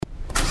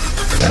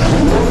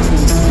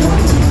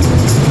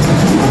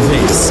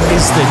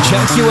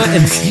Jaguar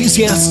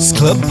Enthusiasts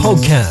Club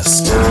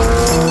podcast.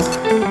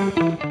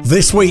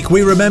 This week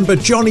we remember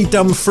Johnny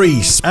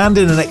Dumfries, and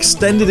in an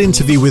extended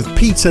interview with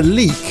Peter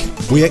Leake,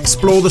 we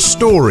explore the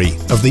story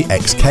of the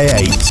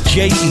XK8.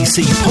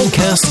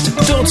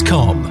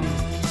 JECpodcast.com.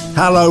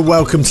 Hello,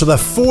 welcome to the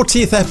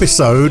 40th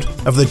episode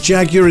of the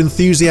Jaguar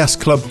Enthusiast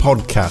Club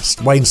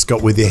podcast. Wayne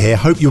Scott with you here.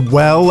 Hope you're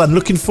well and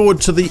looking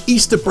forward to the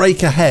Easter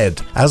break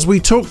ahead as we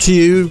talk to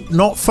you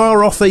not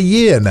far off a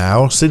year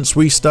now since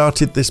we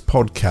started this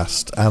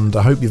podcast. And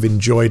I hope you've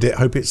enjoyed it.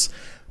 Hope it's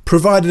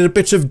provided a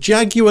bit of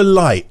Jaguar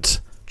light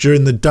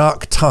during the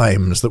dark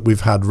times that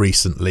we've had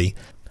recently.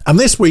 And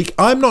this week,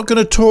 I'm not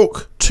going to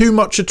talk too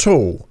much at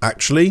all,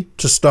 actually,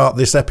 to start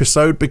this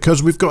episode,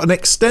 because we've got an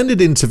extended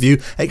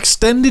interview.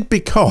 Extended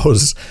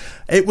because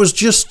it was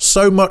just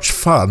so much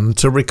fun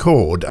to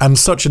record and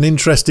such an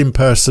interesting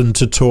person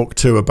to talk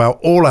to about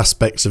all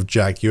aspects of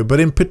Jaguar, but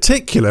in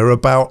particular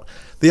about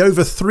the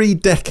over 3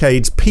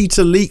 decades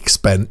Peter Leake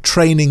spent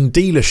training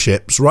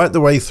dealerships right the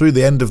way through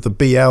the end of the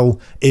BL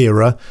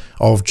era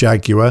of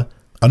Jaguar,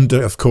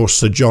 under, of course,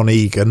 Sir John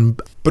Egan,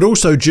 but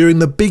also during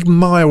the big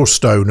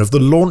milestone of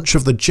the launch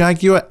of the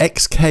Jaguar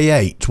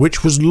XK8,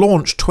 which was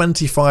launched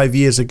 25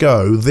 years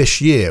ago this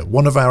year.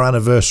 One of our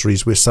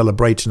anniversaries we're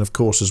celebrating, of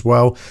course, as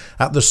well,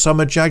 at the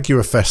Summer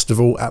Jaguar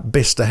Festival at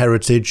Bicester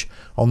Heritage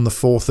on the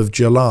 4th of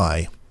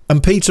July.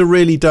 And Peter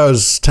really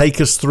does take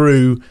us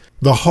through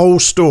the whole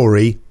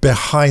story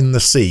behind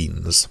the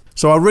scenes.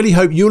 So I really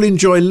hope you'll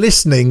enjoy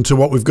listening to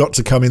what we've got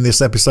to come in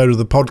this episode of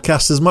the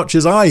podcast as much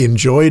as I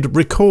enjoyed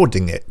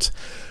recording it.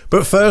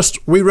 But first,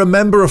 we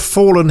remember a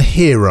fallen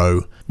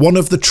hero, one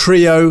of the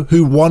trio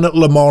who won at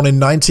Le Mans in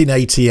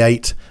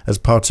 1988 as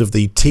part of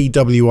the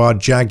TWR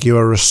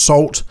Jaguar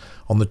assault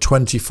on the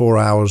 24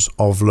 Hours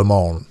of Le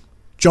Mans.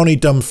 Johnny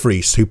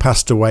Dumfries, who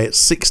passed away at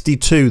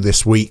 62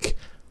 this week,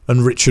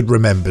 and Richard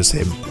remembers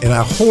him in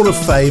our Hall of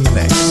Fame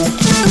next.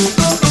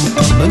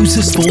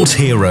 Motorsport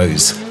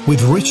Heroes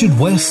with Richard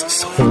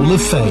West's Hall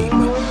of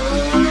Fame.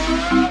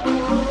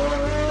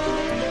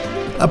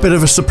 A bit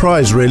of a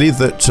surprise, really,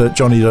 that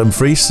Johnny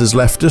Dumfries has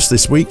left us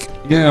this week.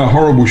 Yeah, a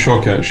horrible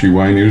shock, actually,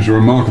 Wayne. He was a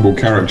remarkable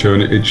character,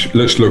 and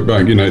let's look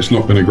back. It's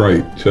not been a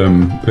great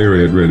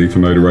period, really, for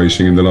motor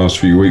racing in the last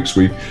few weeks.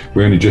 We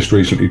only just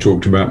recently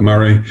talked about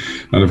Murray,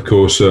 and of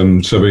course,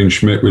 Sabine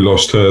Schmidt. We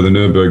lost her, the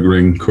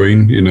Nürburgring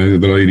queen.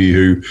 The lady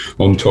who,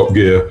 on Top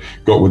Gear,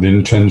 got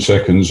within 10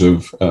 seconds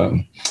of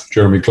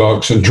Jeremy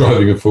Clarkson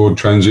driving a Ford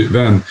Transit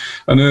van.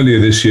 And earlier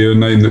this year, a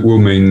name that will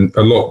mean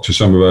a lot to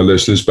some of our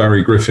listeners,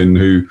 Barry Griffin,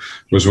 who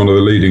was one of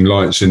the leading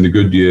lights in the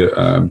Goodyear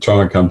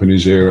tyre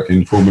company's era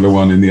in Formula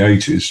One in the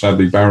 80s.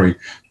 Sadly, Barry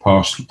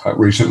passed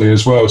recently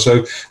as well.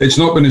 So it's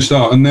not been a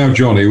start. And now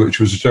Johnny, which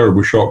was a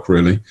terrible shock,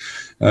 really.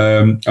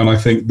 And I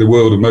think the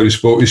world of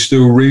motorsport is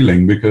still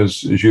reeling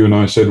because, as you and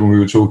I said when we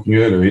were talking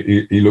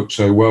earlier, he looked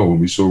so well when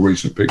we saw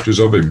recent pictures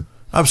of him.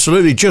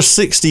 Absolutely. Just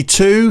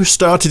 62,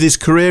 started his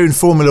career in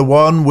Formula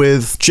One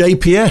with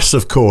JPS,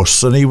 of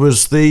course, and he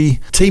was the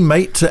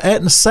teammate to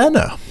Ayrton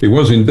Senna. He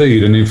was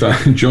indeed, and in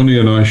fact, Johnny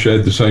and I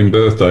shared the same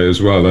birthday as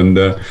well, and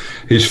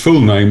his full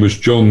name was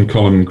John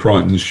Colin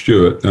Crichton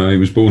Stewart. He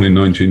was born in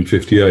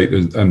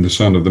 1958 and the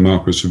son of the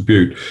Marquess of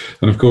Bute,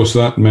 and of course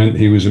that meant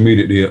he was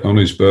immediately on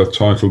his birth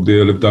title,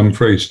 the Earl of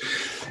Dumfries.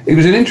 He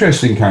was an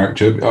interesting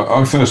character.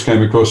 I first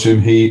came across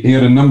him. He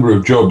had a number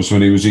of jobs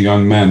when he was a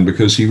young man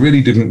because he really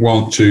didn't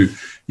want to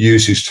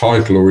use his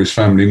title or his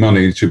family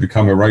money to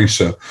become a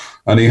racer.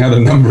 And he had a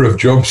number of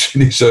jobs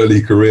in his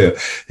early career.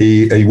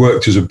 He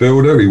worked as a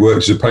builder, he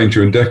worked as a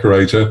painter and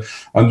decorator,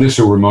 and this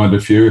will remind a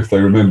few, if they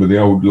remember the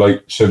old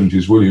late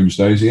 70s Williams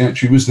days, he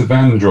actually was the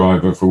van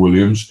driver for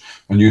Williams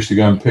and used to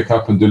go and pick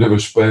up and deliver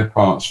spare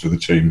parts for the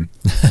team.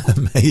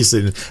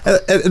 Amazing.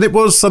 And it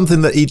was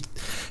something that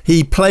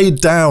he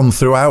played down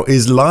throughout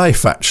his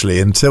life, actually,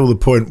 until the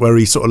point where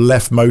he sort of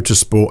left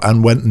motorsport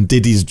and went and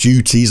did his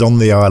duties on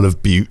the Isle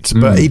of Bute.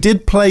 But he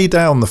did play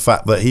down the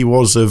fact that he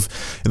was of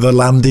the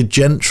landed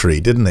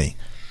gentry, didn't he?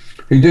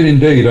 He did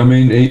indeed. I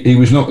mean, he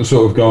was not the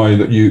sort of guy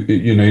that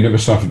he never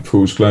suffered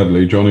fools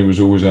gladly. Johnny was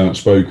always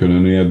outspoken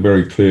and he had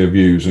very clear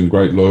views and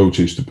great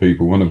loyalties to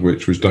people, one of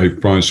which was Dave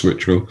Price,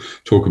 which we'll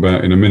talk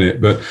about in a minute.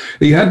 But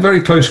he had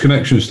very close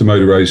connections to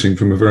motor racing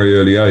from a very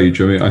early age.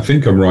 I mean, I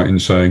think I'm right in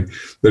saying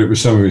that it was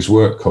some of his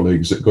work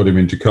colleagues that got him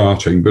into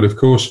karting. But of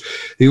course,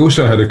 he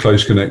also had a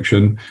close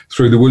connection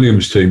through the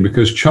Williams team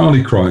because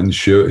Charlie Crichton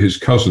Stewart, his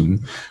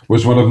cousin,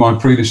 was one of my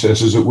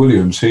predecessors at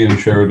Williams. He and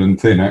Sheridan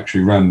Thin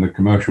actually ran the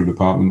commercial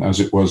department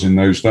as it was in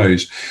those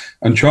days.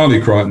 And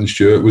Charlie Crichton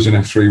Stewart was an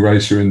F3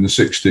 racer in the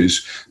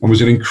 60s and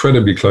was an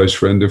incredibly close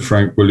friend of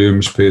Frank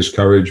Williams, Piers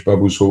Courage,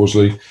 Bubbles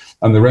Horsley,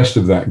 and the rest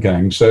of that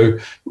gang. So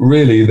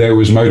really, there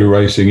was motor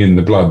racing in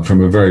the blood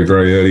from a very,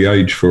 very early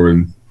age for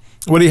him.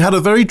 Well, he had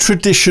a very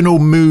traditional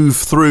move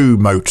through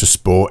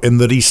motorsport in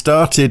that he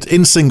started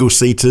in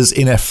single-seaters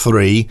in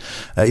F3.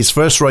 His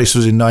first race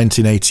was in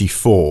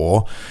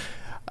 1984.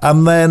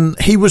 And then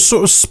he was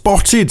sort of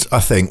spotted,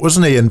 I think,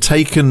 wasn't he, and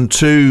taken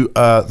to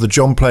the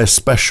John Player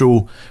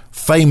Special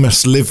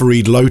famous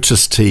liveried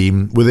Lotus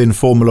team within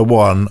Formula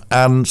One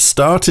and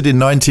started in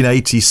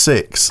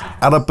 1986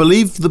 at, I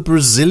believe, the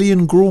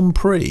Brazilian Grand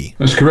Prix.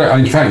 That's correct.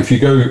 In fact,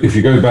 if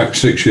you go back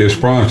 6 years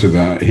prior to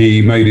that,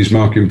 he made his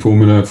mark in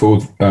Formula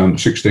Ford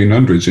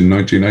 1600s in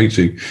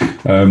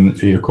 1980.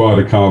 He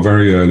acquired a car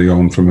very early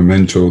on from a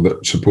mentor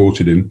that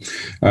supported him.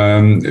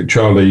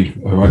 Charlie,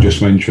 who I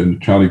just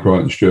mentioned, Charlie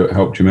Crichton Stewart,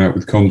 helped him out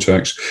with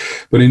contacts.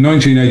 But in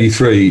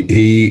 1983,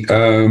 he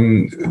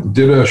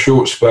did a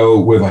short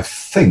spell with, I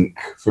think,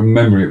 from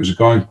memory, it was a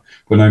guy by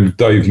the name of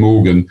Dave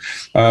Morgan,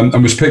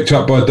 and was picked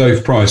up by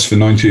Dave Price for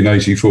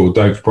 1984.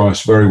 Dave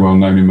Price, very well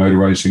known in motor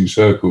racing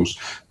circles,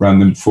 ran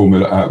the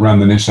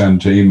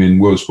Nissan team in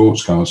World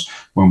Sports Cars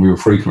when we were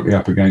frequently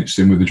up against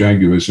him with the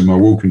Jaguars in my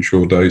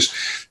Walkinshaw days.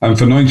 And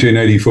for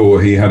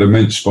 1984, he had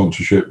immense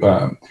sponsorship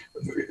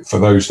for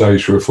those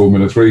days for a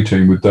Formula 3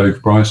 team with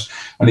Dave Price,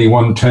 and he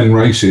won 10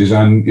 races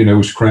and,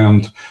 was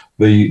crowned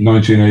the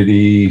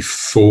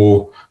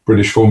 1984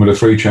 British Formula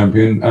 3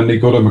 champion, and he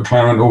got a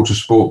McLaren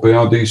Autosport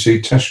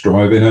BRDC test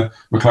drive in a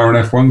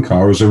McLaren F1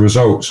 car as a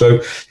result.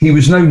 So he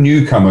was no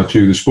newcomer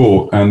to the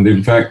sport, and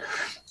in fact,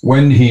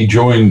 when he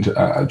joined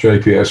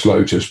JPS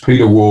Lotus,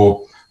 Peter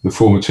Waugh, the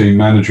former team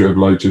manager of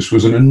Lotus,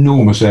 was an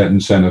enormous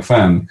Ayrton Senna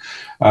fan.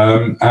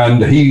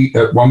 And he,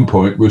 at one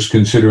point, was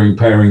considering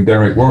pairing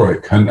Derek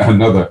Warwick,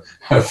 another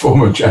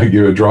former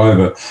Jaguar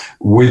driver,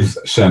 with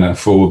Senna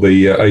for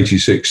the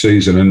 86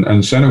 season.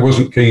 And Senna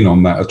wasn't keen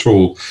on that at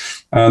all.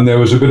 And there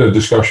was a bit of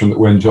discussion that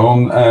went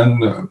on.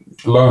 And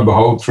lo and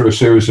behold, through a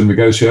series of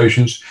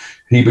negotiations,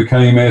 he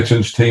became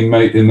Ayrton's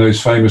teammate in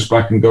those famous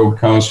black and gold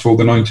cars for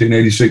the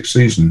 1986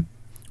 season.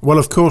 Well,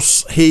 of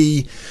course,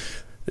 he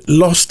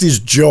lost his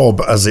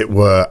job, as it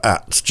were,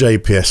 at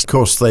JPS. Of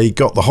course, they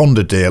got the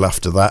Honda deal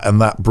after that,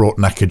 and that brought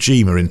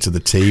Nakajima into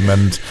the team,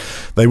 and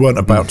they weren't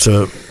about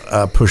to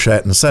push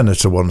Ayrton Senna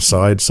to one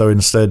side, so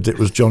instead it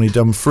was Johnny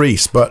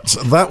Dumfries. But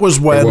that was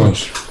when,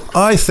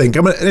 I think,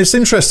 it's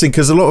interesting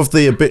because a lot of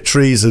the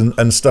obituaries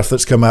and stuff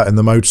that's come out in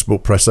the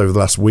motorsport press over the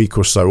last week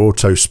or so,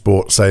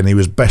 Autosport saying he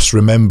was best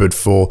remembered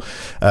for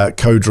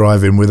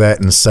co-driving with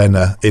Ayrton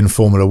Senna in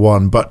Formula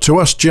One. But to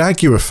us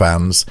Jaguar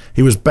fans,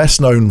 he was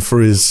best known for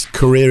his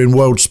career in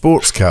World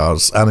Sports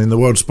Cars, and in the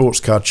World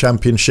Sports Car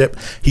Championship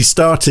he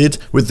started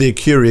with the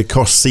Acuria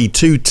Cost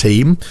C2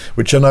 team,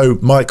 which I know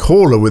Mike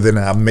Haller within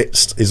our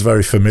midst is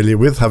very familiar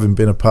with, having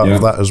been a part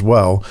of that as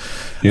well.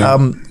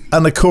 And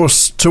of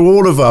course, to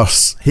all of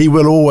us, he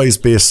will always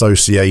be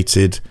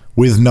associated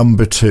with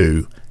number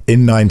 2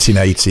 in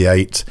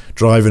 1988,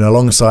 driving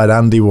alongside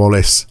Andy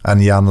Wallace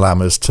and Jan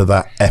Lammers to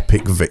that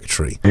epic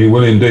victory. He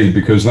will indeed,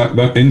 because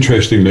that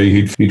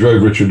interestingly, he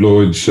drove Richard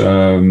Lloyd's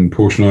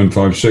Porsche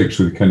 956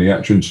 with Kenny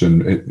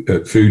Atchison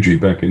at Fuji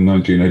back in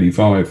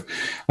 1985,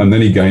 and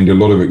then he gained a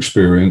lot of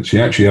experience. He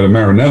actually had a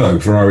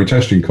Maranello Ferrari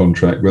testing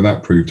contract, but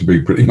that proved to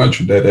be pretty much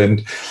a dead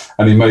end,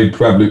 and he made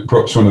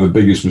perhaps one of the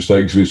biggest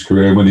mistakes of his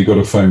career when he got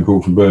a phone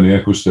call from Bernie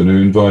Eccleston, who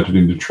invited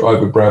him to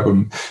drive a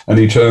Brabham, and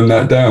he turned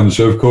that down.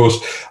 So of course,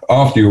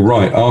 after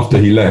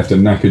he left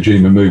and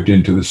Nakajima moved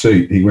into the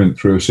seat, he went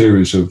through a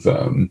series of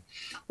in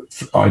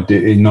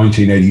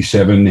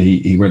 1987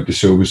 he went to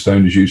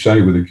Silverstone, as you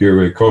say, with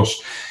Acuria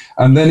Cost,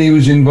 and then he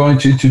was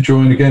invited to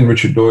join again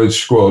Richard Lloyd's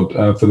squad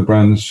for the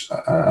Brands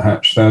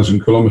Hatch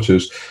 1,000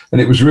 kilometres, and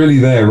it was really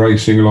there,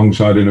 racing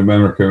alongside in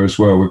America as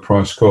well with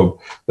Price Cobb,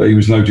 that he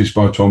was noticed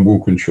by Tom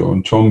Walkinshaw,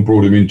 and Tom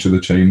brought him into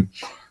the team.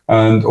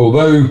 And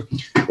although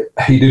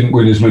he didn't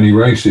win as many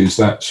races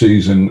that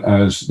season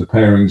as the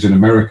pairings in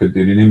America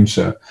did in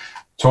IMSA,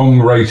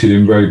 Tom rated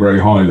him very, very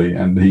highly,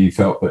 and he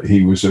felt that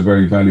he was a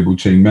very valuable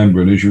team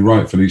member. And as you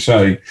rightfully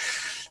say,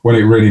 when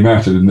it really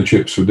mattered and the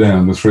chips were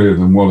down, the three of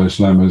them, Wallace,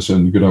 Lammers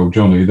and good old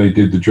Johnny, they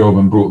did the job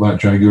and brought that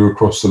Jaguar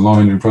across the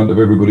line in front of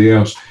everybody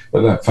else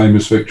at that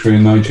famous victory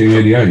in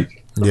 1988.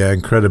 Yeah,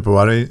 incredible.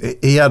 I mean,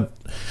 he had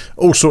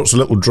all sorts of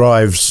little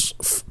drives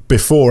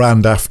before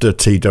and after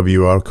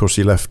TWR. Of course,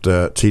 he left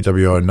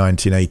TWR in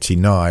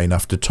 1989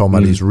 after Tom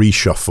had his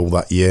reshuffle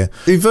that year.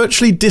 He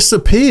virtually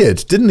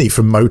disappeared, didn't he,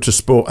 from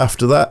motorsport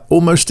after that,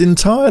 almost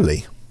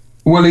entirely?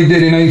 Well, he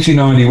did. In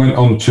 89, he went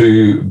on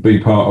to be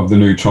part of the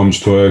new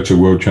Tom's Toyota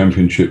World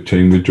Championship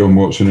team with John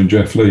Watson and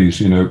Jeff Lees.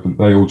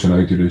 They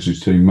alternated as his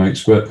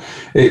teammates, but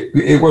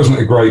it wasn't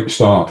a great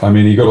start. I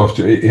mean,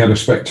 he had a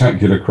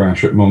spectacular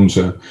crash at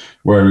Monza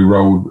where he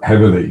rolled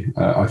heavily,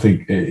 I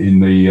think, in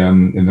the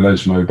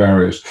Lesmo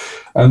barriers.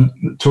 And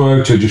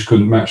Toyota just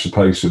couldn't match the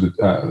pace of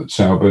the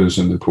Saubers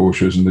and the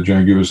Porsches and the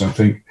Jaguars. I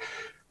think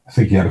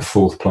he had a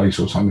 4th place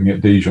or something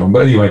at Dijon.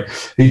 But anyway,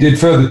 he did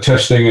further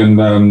testing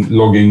and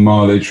logging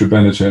mileage for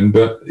Benetton.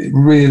 But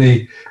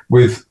really,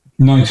 with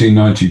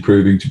 1990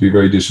 proving to be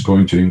very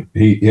disappointing,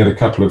 he had a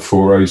couple of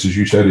forays. As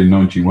you said, in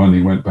 91,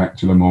 he went back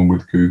to Le Mans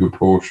with Cougar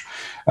Porsche.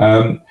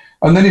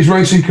 And then his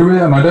racing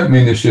career, and I don't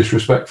mean this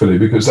disrespectfully,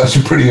 because that's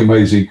a pretty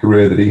amazing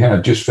career that he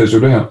had, just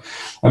fizzled out.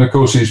 And of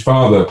course, his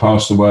father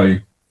passed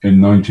away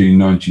in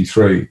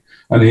 1993.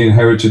 and he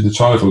inherited the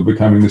title,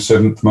 becoming the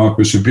 7th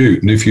Marquess of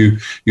Bute. And if you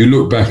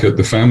look back at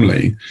the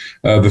family,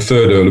 the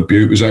 3rd Earl of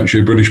Bute was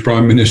actually a British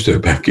Prime Minister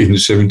back in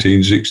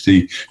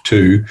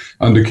 1762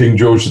 under King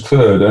George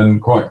III.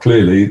 And quite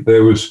clearly,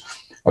 there was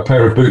a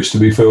pair of boots to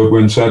be filled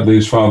when sadly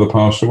his father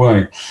passed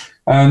away.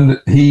 And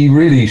he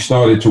really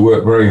started to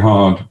work very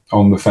hard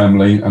on the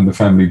family and the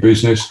family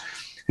business.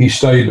 He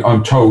stayed,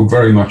 I'm told,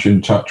 very much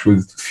in touch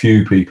with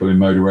few people in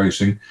motor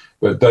racing,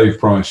 but Dave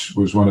Price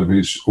was one of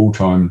his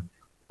all-time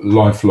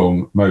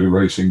lifelong motor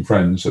racing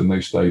friends, and they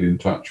stayed in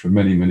touch for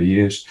many, many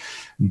years.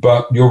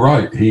 But you're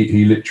right,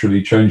 he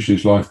literally changed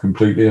his life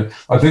completely.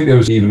 I think there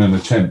was even an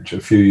attempt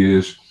a few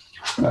years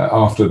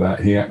after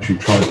that. He actually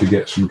tried to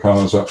get some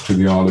cars up to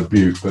the Isle of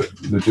Bute, but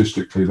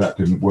logistically that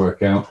didn't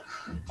work out.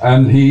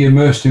 And he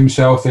immersed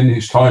himself in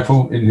his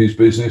title, in his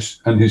business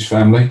and his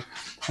family,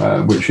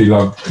 which he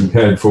loved and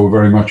cared for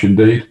very much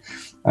indeed.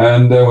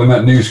 And when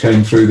that news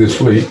came through this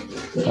week,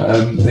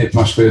 it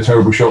must be a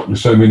terrible shock to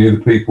so many of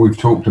the people we've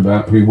talked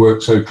about who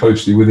worked so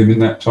closely with him in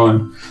that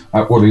time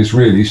at what is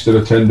really still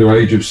a tender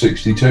age of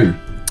 62.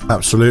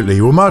 Absolutely.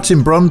 Well,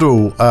 Martin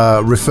Brundle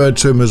referred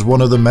to him as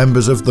one of the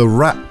members of the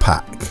Rat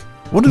Pack.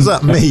 What does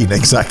that mean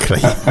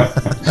exactly?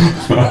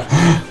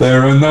 There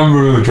are a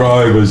number of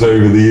drivers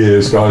over the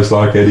years, guys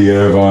like Eddie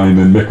Irvine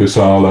and Mick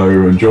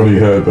Asalo and Johnny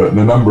Herbert, and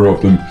a number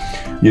of them,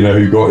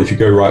 who got, if you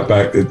go right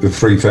back at the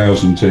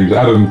 3000 teams.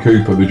 Adam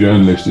Cooper, the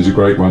journalist, is a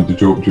great one to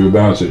talk to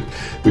about it,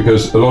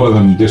 because a lot of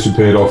them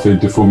disappeared off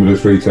into Formula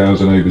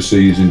 3000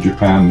 overseas in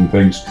Japan and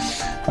things.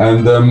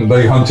 And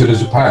they hunted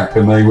as a pack,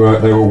 and they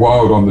were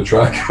wild on the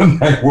track, and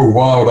they were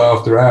wild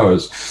after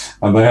hours,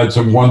 and they had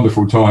some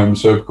wonderful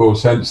times. So, of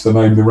course, hence the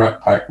name the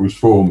Rat Pack was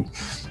formed.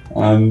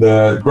 And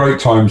great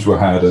times were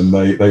had, and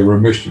they were a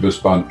mischievous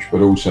bunch,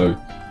 but also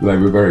they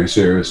were very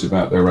serious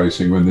about their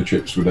racing when the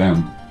chips were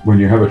down. When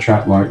you have a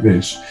chat like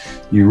this,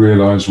 you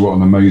realise what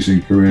an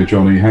amazing career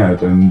Johnny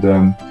had, and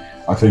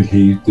I think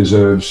he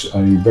deserves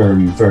a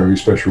very, very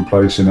special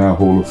place in our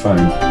Hall of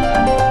Fame.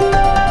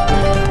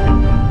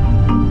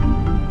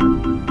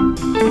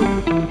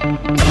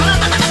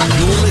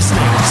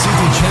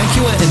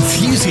 Jaguar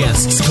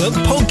Enthusiasts Club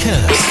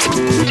podcast.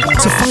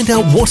 To find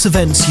out what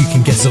events you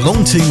can get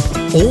along to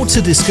or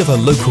to discover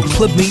local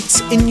club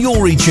meets in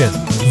your region,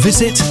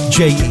 visit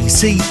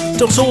jec.org.uk.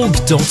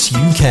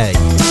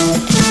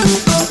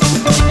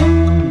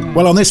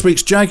 Well, on this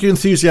week's Jaguar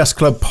Enthusiast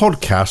Club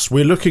podcast,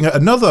 we're looking at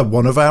another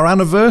one of our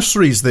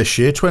anniversaries this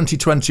year,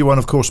 2021,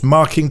 of course,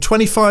 marking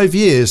 25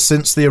 years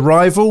since the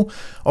arrival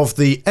of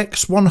the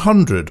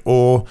X100,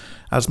 or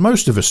as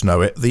most of us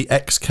know it, the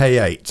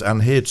XK8.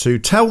 And here to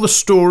tell the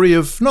story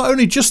of not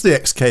only just the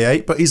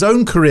XK8, but his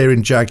own career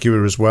in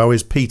Jaguar as well,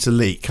 is Peter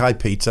Leake. Hi,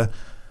 Peter.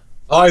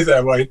 Hi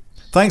there, Wayne.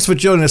 Thanks for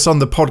joining us on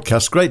the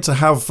podcast. Great to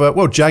have,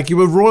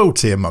 Jaguar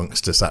royalty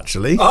amongst us,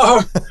 actually.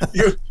 Oh,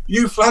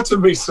 you flatter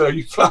me, sir.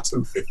 You flatter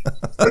me.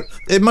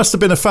 It must have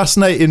been a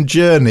fascinating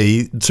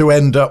journey to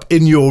end up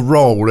in your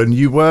role, and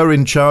you were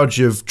in charge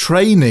of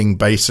training,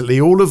 basically,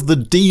 all of the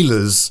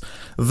dealers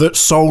that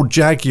sold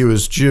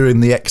Jaguars during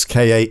the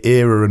XK8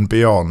 era and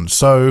beyond.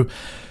 So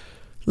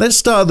let's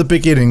start at the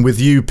beginning with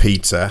you,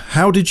 Peter.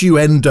 How did you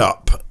end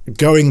up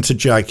going to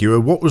Jaguar?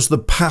 What was the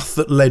path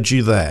that led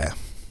you there?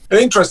 An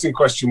interesting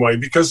question,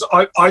 Wayne, because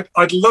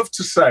I'd love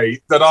to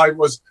say that I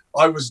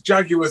was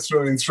Jaguar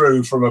through and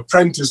through, from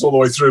apprentice all the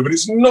way through, but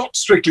it's not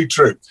strictly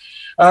true.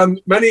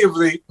 Many of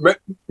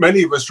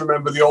us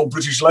remember the old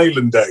British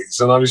Leyland days,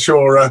 and I'm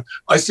sure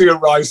I see a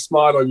wry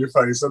smile on your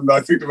face, and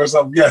I think to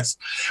myself, yes.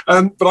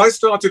 But I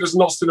started as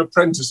an Austin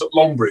apprentice at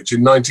Longbridge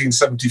in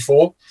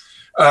 1974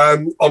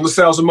 on the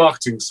sales and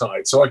marketing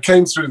side. So I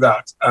came through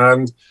that,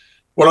 and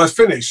when I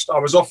finished, I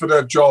was offered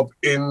a job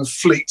in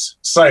fleet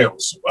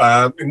sales.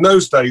 In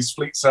those days,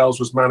 fleet sales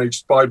was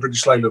managed by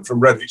British Leyland from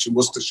Redditch in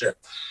Worcestershire.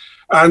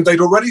 And they'd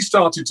already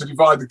started to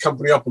divide the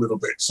company up a little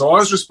bit. So I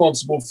was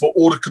responsible for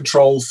order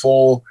control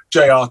for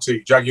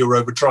JRT, Jaguar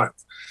Rover Triumph.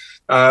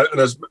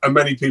 And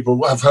many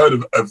people have heard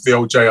of the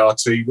old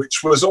JRT,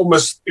 which was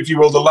almost, if you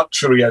will, the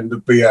luxury end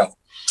of BL.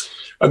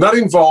 And that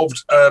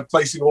involved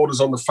placing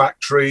orders on the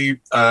factory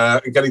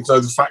and getting to know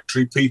the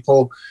factory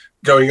people,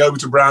 going over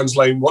to Browns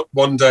Lane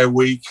one day a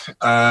week,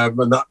 and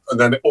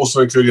then it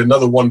also included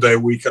another 1 day a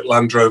week at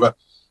Land Rover,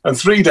 and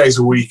 3 days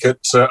a week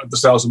at the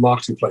sales and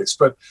marketing place.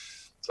 But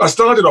I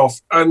started off,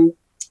 and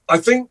I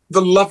think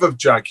the love of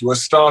Jaguar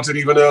started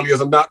even earlier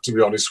than that, to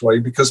be honest,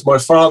 Wayne, because my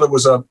father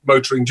was a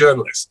motoring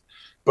journalist,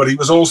 but he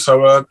was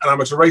also an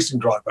amateur racing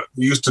driver.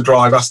 He used to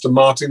drive Aston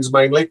Martins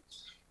mainly,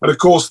 and of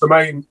course the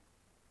main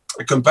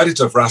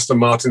competitor for Aston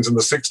Martins in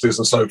the 60s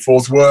and so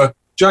forth were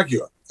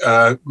Jaguar.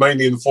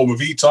 Mainly in the form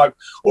of E-Type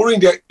or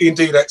indeed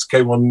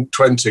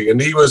XK120. And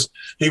he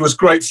was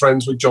great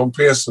friends with John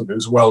Pearson,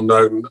 who's a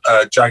well-known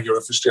Jaguar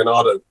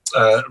aficionado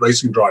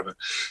racing driver.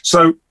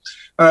 So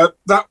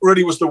that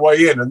really was the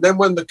way in. And then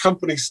when the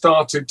company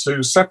started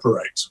to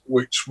separate,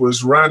 which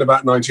was around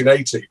about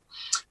 1980,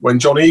 when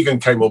John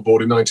Egan came on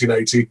board in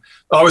 1980,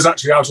 I was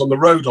actually out on the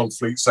road on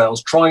fleet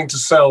sales trying to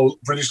sell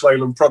British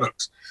Leyland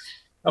products.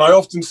 And I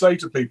often say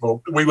to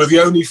people, we were the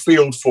only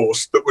field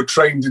force that were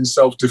trained in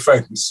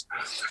self-defense,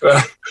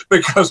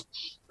 because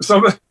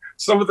some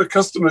of the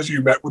customers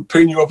you met would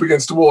pin you up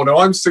against a wall. Now,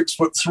 I'm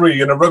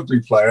 6'3" and a rugby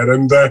player,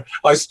 and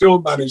I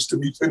still managed to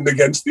be pinned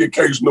against the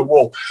occasional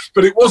wall.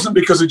 But it wasn't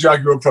because of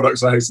Jaguar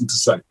products, I hasten to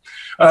say.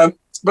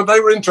 But they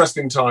were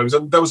interesting times,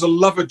 and there was a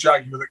love of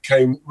Jaguar that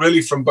came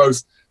really from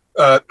both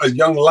a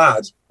young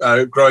lad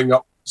growing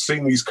up,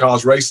 seeing these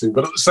cars racing,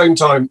 but at the same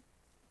time,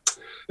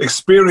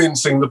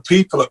 experiencing the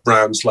people at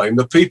Browns Lane,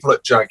 the people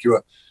at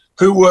Jaguar,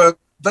 who were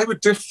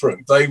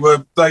different. They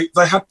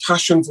had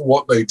passion for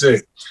what they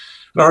did.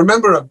 And I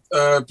remember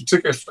a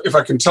particular, if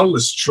I can tell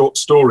this short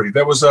story,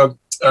 there was a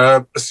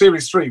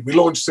Series 3. We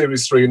launched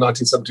Series 3 in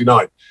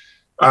 1979.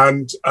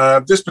 And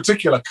this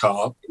particular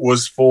car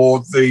was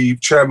for the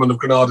chairman of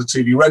Granada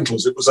TV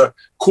Rentals. It was a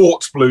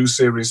quartz blue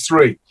Series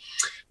 3.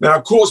 Now,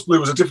 quartz blue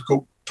was a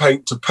difficult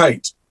paint to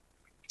paint.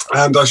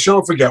 And I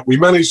shan't forget, we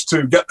managed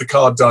to get the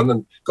car done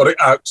and got it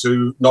out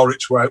to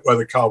Norwich where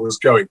the car was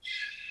going.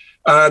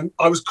 And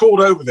I was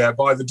called over there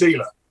by the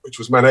dealer, which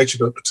was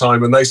Manhattan at the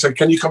time, and they said,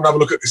 can you come and have a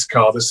look at this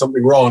car? There's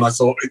something wrong. And I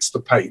thought, it's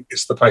the paint.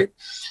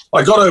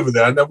 I got over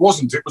there and there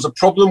wasn't. It was a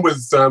problem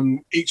with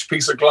each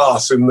piece of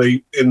glass in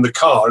the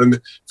car.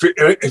 And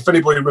if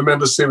anybody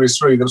remembers Series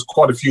 3, there was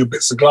quite a few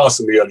bits of glass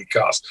in the early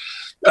cars.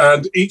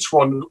 And each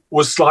one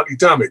was slightly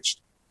damaged.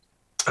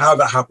 How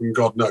that happened,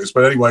 God knows.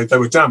 But anyway, they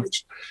were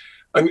damaged.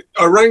 And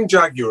I rang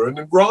Jaguar,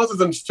 and rather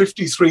than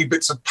 53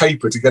 bits of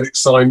paper to get it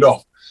signed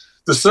off,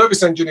 the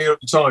service engineer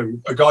at the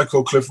time, a guy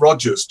called Cliff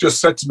Rogers,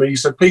 just said to me, he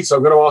said, Peter,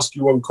 I'm going to ask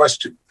you one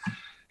question.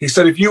 He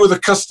said, if you were the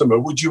customer,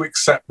 would you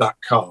accept that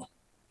car?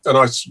 And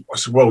I said,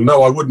 well,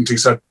 no, I wouldn't. He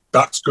said,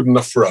 that's good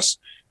enough for us.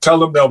 Tell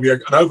them there'll be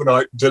an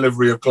overnight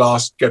delivery of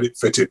glass, get it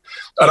fitted.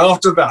 And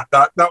after that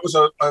was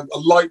a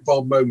light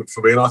bulb moment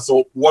for me. And I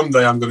thought, one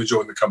day I'm going to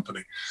join the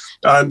company.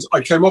 And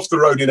I came off the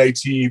road in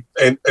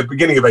the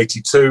beginning of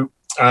 82.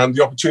 And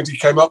the opportunity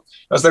came up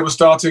as they were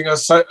starting a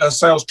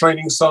sales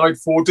training side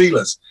for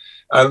dealers.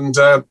 And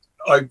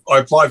I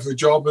applied for the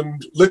job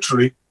and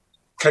literally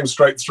came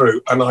straight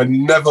through. And I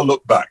never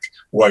looked back,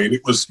 Wayne.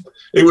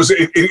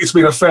 It's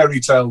been a fairy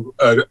tale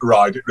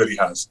ride. It really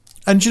has.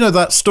 And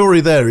that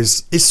story there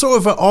is sort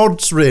of at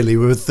odds really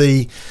with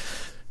the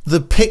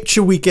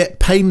picture we get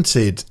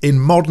painted in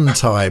modern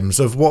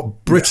times of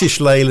what British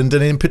Leyland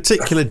and in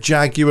particular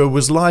Jaguar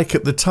was like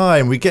at the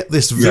time. We get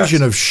this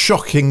vision of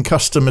shocking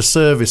customer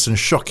service and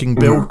shocking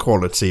build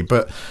quality,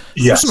 but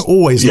it wasn't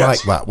always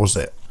like that, was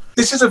it?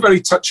 This is a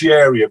very touchy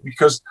area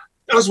because,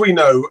 as we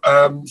know,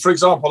 for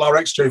example, our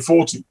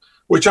XK8,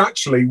 which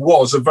actually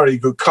was a very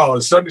good car,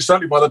 and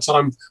certainly by the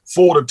time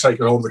Ford had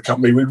taken hold of the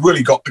company, we'd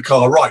really got the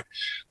car right.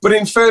 But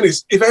in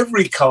fairness, if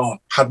every car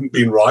hadn't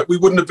been right, we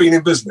wouldn't have been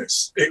in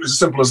business. It was as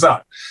simple as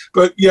that.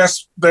 But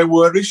yes, there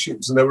were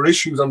issues, and there were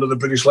issues under the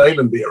British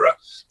Leyland era,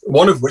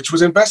 one of which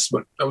was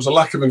investment. There was a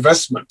lack of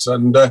investment,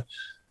 and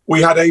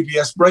we had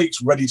ABS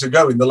brakes ready to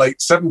go in the late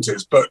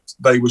 70s, but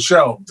they were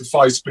shelved. The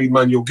 5-speed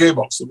manual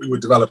gearbox that we were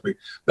developing,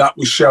 that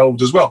was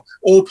shelved as well.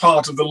 All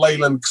part of the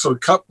Leyland sort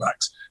of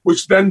cutbacks,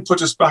 which then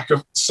put us back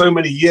so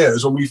many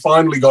years when we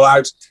finally got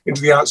out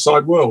into the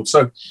outside world.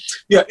 So,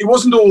 yeah, it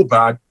wasn't all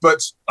bad,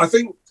 but I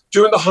think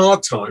during the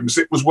hard times,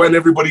 it was when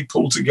everybody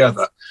pulled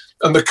together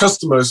and the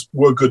customers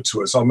were good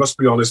to us. I must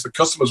be honest, the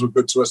customers were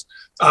good to us,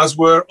 as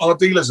were our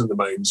dealers in the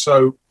main.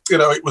 So,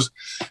 it was...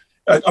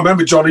 I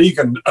remember John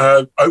Egan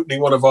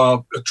opening one of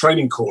our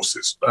training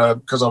courses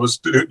because I was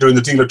doing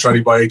the dealer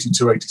training by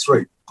 82,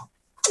 83.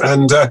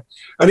 And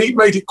he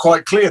made it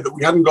quite clear that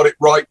we hadn't got it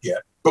right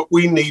yet, but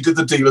we needed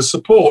the dealer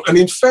support. And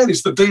in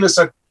fairness, the dealer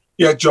said,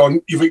 yeah,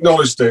 John, you've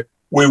acknowledged it.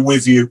 We're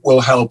with you.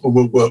 We'll help and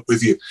we'll work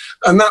with you.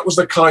 And that was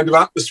the kind of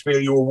atmosphere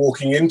you were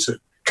walking into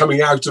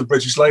coming out of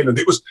British Leyland.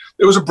 It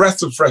was a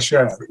breath of fresh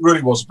air. It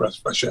really was a breath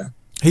of fresh air.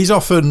 He's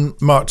often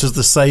marked as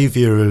the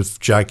saviour of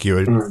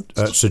Jaguar,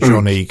 Sir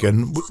John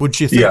Egan. Would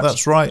you think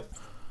that's right?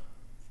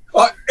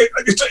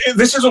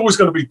 This is always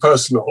going to be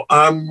personal.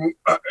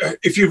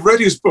 If you've read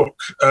his book,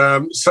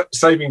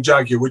 Saving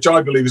Jaguar, which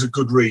I believe is a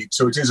good read,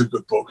 so it is a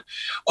good book,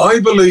 I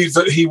believe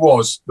that he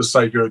was the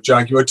saviour of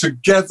Jaguar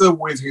together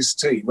with his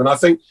team. And I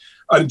think,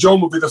 and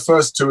John will be the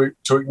first to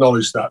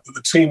acknowledge that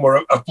the team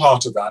were a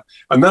part of that.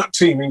 And that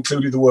team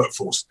included the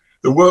workforce,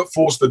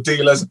 the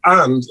dealers,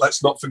 and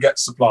let's not forget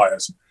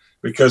suppliers,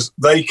 because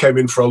they came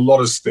in for a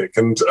lot of stick.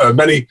 And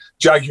many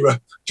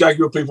Jaguar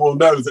people will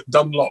know that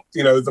Dunlop,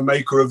 the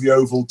maker of the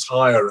oval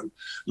tyre, and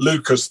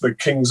Lucas, the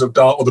Kings of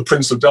Dark, or the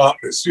Prince of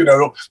Darkness,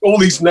 all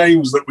these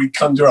names that we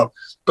conjure up.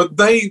 But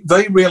they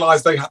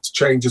realised they had to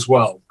change as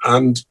well.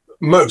 And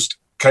most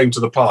came to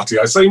the party.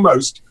 I say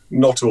most,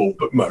 not all,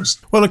 but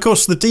most. Well, of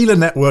course, the dealer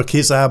network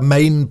is our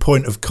main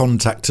point of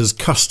contact as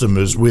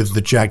customers with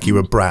the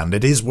Jaguar brand.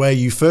 It is where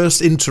you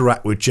first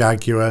interact with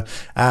Jaguar,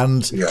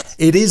 and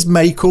it is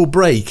make or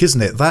break,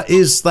 isn't it? That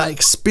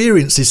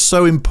experience is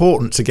so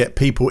important to get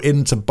people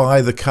in to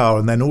buy the car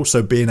and then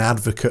also be an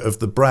advocate of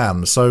the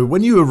brand. So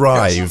when you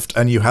arrived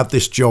and you had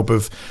this job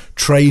of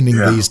training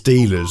these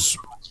dealers,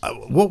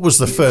 What was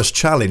the first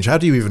challenge? How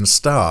do you even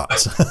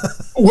start?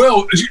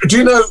 Well, do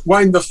you know,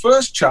 Wayne, the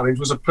first challenge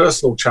was a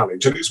personal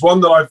challenge, and it's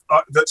one that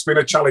that's been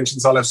a challenge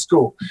since I left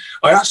school.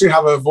 I actually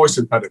have a voice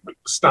impediment,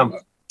 stammer,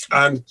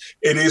 and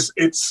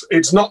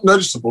it's not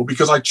noticeable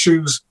because I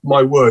choose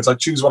my words, I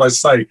choose what I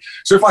say.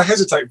 So if I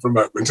hesitate for a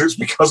moment, it's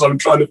because I'm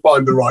trying to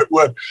find the right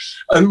word.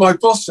 And my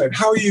boss said,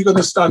 "How are you going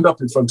to stand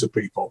up in front of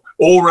people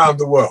all around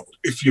the world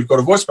if you've got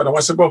a voice impediment?"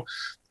 I said, "Well,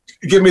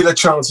 give me the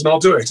chance and I'll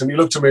do it." And he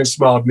looked at me and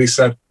smiled and he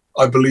said,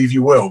 "I believe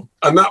you will."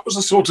 And that was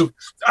the sort of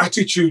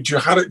attitude you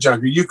had at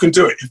Jaguar. You can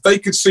do it. If they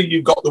could see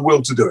you've got the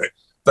will to do it,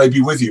 they'd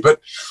be with you.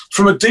 But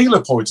from a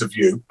dealer point of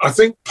view, I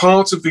think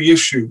part of the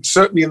issue,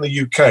 certainly in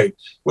the UK,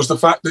 was the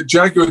fact that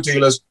Jaguar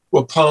dealers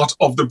were part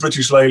of the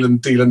British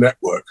Leyland dealer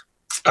network.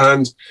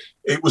 And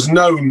it was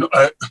known,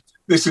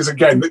 this is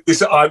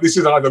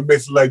either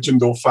myth,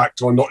 legend or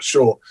fact, I'm not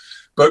sure.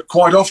 But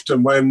quite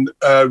often when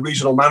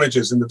regional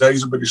managers in the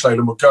days of British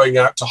Leyland were going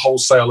out to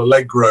wholesale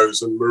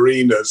Allegros and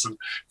Marinas and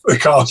the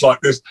cars like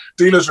this,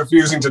 dealers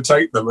refusing to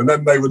take them. And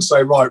then they would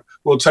say, "Right,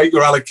 we'll take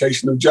your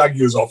allocation of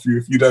Jaguars off you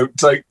if you don't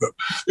take them."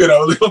 You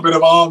know, a little bit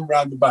of arm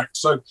around the back.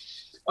 So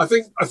I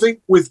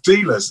think with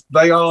dealers,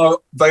 they are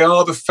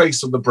the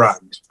face of the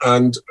brand.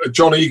 And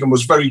John Egan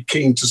was very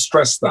keen to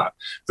stress that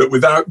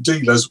without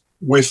dealers,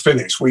 we're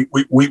finished. We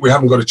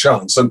haven't got a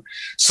chance. And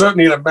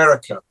certainly in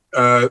America,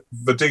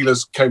 the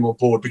dealers came on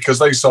board because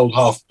they sold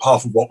half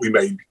of what we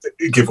made,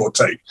 give or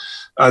take,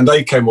 and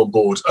they came on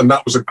board, and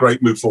that was a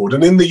great move forward.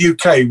 And in the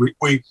UK,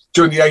 we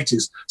during the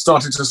 80s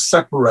started to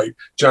separate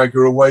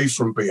Jaguar away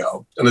from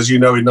BL, and as you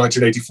know, in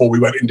 1984 we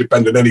went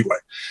independent anyway,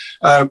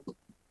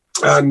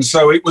 and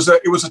so it was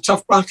a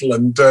tough battle,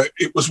 and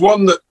it was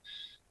one that,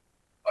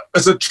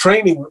 as a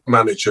training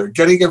manager,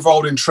 getting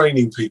involved in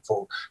training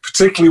people,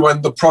 particularly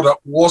when the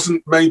product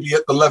wasn't maybe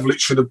at the level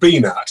it should have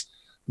been at,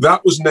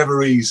 that was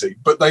never easy,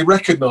 but they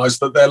recognised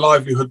that their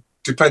livelihood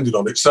depended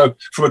on it. So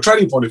from a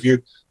training point of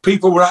view,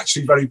 people were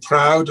actually very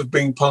proud of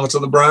being part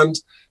of the brand,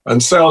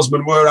 and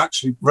salesmen were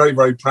actually very,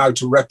 very proud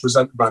to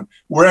represent the brand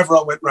wherever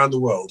I went around the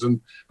world.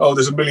 And,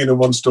 there's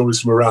 1,001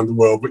 stories from around the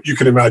world, but you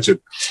can imagine.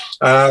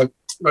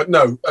 But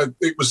no,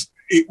 it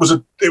was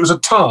a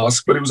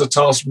task, but it was a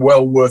task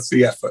well worth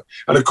the effort.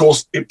 And of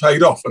course, it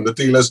paid off, and the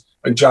dealers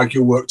and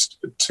Jaguar worked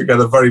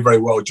together very, very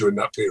well during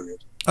that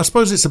period. I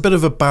suppose it's a bit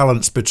of a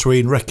balance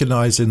between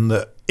recognising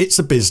that it's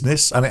a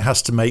business and it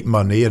has to make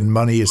money, and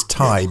money is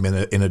time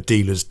in a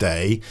dealer's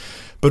day,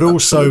 but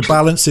also Absolutely.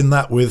 Balancing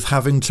that with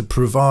having to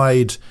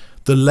provide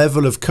the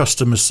level of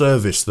customer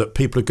service that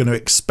people are going to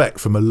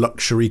expect from a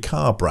luxury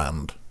car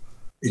brand.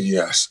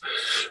 Yes,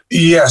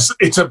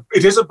 it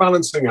is a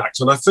balancing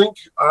act, and I think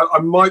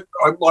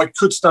I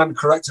could stand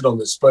corrected on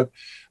this, but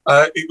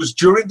it was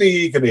during the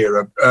Egan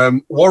era,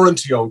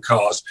 warranty on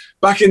cars.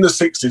 Back in the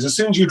 60s, as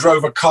soon as you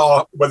drove a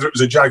car, whether it was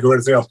a Jaguar or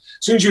anything else,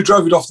 as soon as you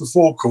drove it off the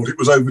forecourt, it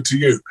was over to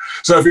you.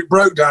 So if it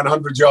broke down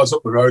 100 yards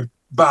up the road,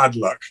 bad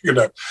luck, you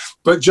know.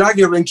 But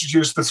Jaguar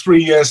introduced the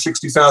 3-year,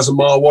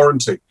 60,000-mile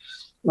warranty,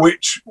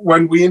 which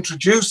when we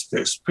introduced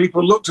this,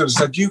 people looked at us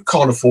and said, "You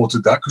can't afford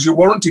that because your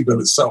warranty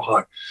bill is so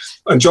high."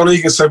 And John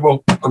Egan said,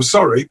 "Well, I'm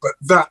sorry, but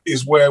that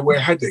is where we're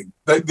heading.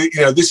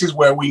 This is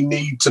where we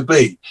need to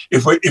be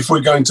if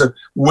we're going to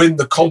win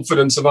the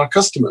confidence of our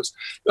customers."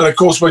 And of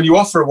course, when you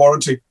offer a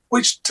warranty,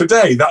 which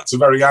today that's a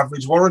very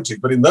average warranty,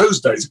 but in those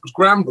days it was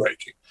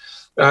groundbreaking.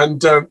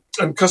 And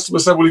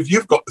customers said, "Well, if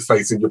you've got the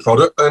faith in your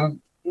product,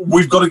 then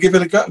we've got to give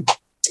it a go."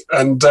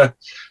 And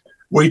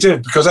we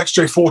did, because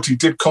XJ40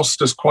 did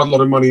cost us quite a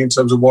lot of money in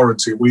terms of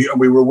warranty. We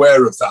were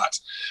aware of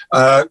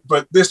that.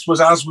 But this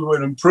was as we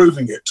were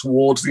improving it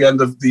towards the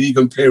end of the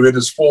Egan period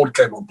as Ford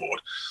came on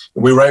board.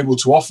 And we were able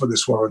to offer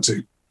this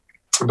warranty.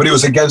 But it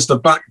was against the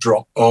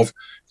backdrop of,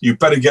 you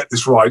better get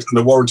this right and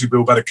the warranty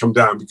bill better come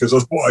down, because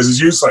otherwise,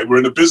 as you say, we're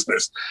in a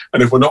business.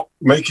 And if we're not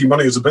making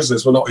money as a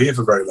business, we're not here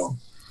for very long.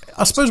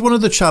 I suppose one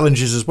of the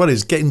challenges as well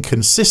is getting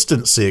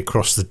consistency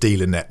across the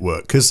dealer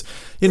network, because,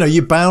 you know,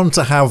 you're bound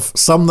to have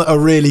some that are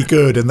really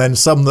good and then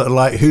some that are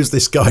like, "Who's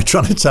this guy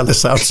trying to tell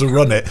us how to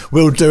run it?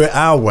 We'll do it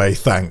our way,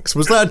 thanks."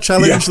 Was that a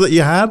challenge that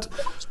you had?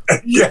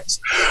 Yes.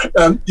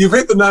 You've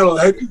hit the nail on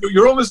the head.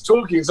 You're almost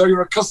talking as though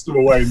you're a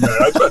customer, Wayne,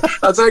 there.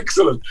 That's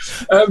excellent.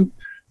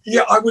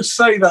 Yeah, I would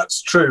say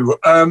that's true.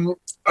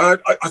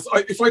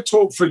 If I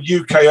talk for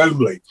UK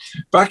only,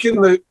 back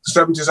in the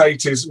 70s,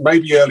 80s,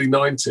 maybe early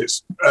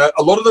 90s,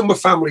 a lot of them were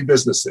family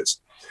businesses.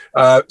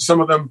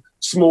 Some of them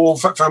small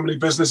family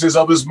businesses,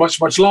 others much,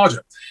 much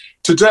larger.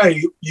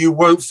 Today, you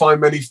won't find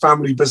many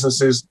family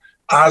businesses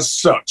as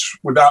such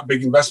without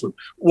big investment.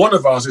 One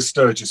of ours is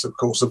Sturgis, of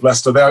course, of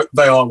Leicester.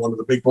 They are one of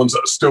the big ones that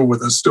are still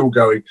with us, still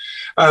going.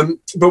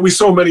 But we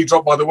saw many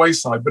drop by the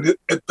wayside. But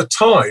at the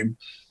time,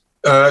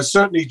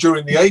 certainly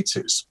during the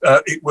 80s,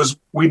 it was,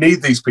 we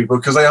need these people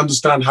because they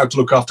understand how to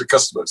look after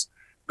customers.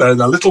 They're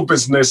a little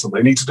business and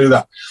they need to do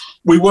that.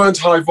 We weren't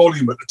high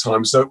volume at the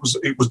time, so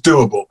it was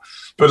doable.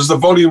 But as the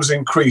volumes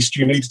increased,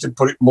 you needed to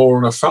put it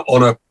more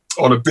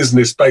on a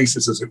business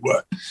basis, as it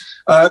were.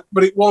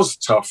 But it was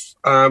tough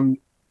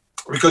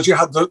because you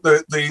had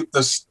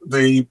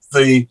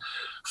the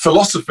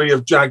philosophy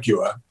of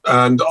Jaguar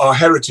and our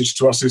heritage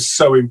to us is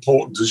so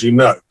important, as you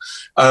know.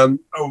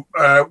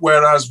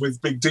 Whereas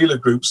with big dealer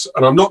groups,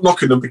 and I'm not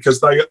knocking them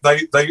because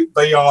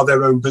they are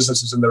their own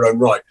businesses in their own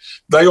right,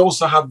 they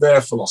also have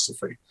their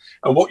philosophy.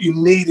 And what you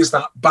need is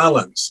that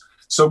balance.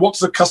 So what's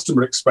the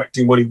customer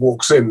expecting when he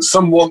walks in?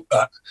 Some want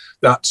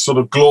that sort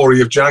of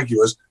glory of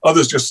Jaguars.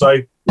 Others just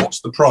say,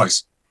 what's the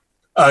price?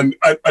 And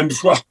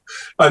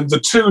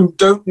the two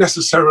don't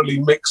necessarily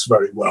mix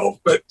very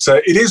well, but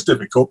it is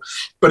difficult.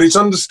 But it's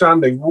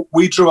understanding.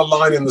 We drew a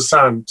line in the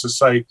sand to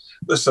say,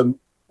 listen,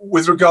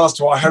 with regards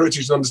to our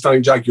heritage and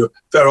understanding Jaguar,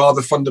 there are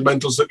the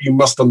fundamentals that you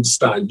must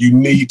understand. You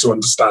need to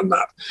understand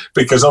that,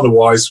 because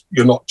otherwise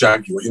you're not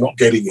Jaguar, you're not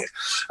getting it.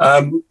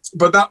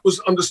 But that was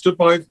understood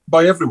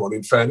by everyone,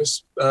 in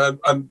fairness.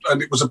 And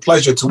it was a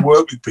pleasure to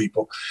work with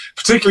people,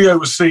 particularly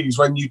overseas.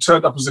 When you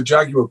turned up as a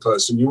Jaguar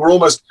person, you were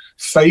almost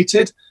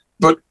fated.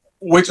 But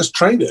we're just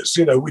trainers,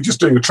 we're just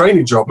doing a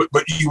training job,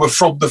 but you were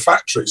from the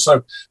factory.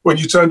 So when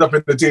you turned up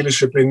in the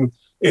dealership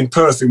in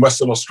Perth in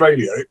Western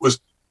Australia, it was,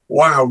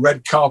 wow,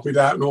 red carpet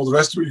out and all the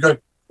rest of it. You go,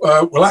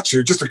 well,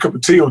 actually, just a cup of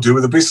tea will do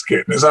with a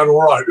biscuit. Is that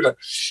all right?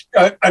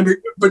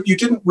 But you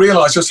didn't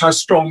realise just how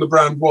strong the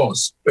brand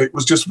was. It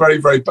was just very,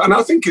 very, and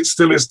I think it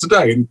still is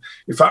today. And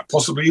in fact,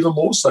 possibly even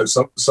more so,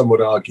 some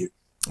would argue.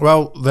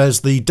 Well,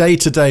 there's the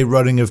day-to-day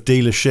running of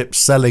dealerships,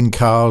 selling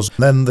cars.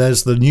 Then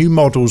there's the new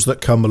models that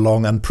come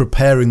along and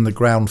preparing the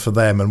ground for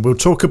them. And we'll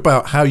talk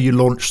about how you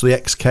launched the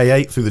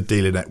XK8 through the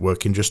dealer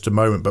network in just a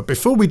moment. But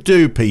before we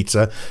do,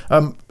 Peter,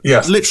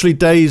 yes. Literally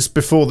days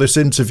before this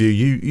interview,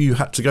 you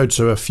had to go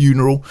to a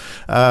funeral.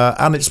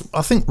 And it's,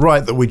 I think,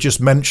 right that we just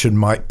mentioned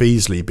Mike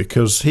Beasley,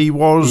 because he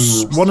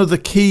was one of the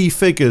key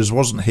figures,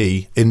 wasn't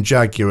he, in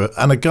Jaguar?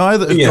 And a guy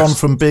that had gone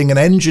from being an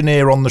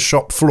engineer on the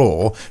shop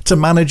floor to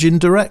managing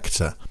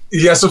director.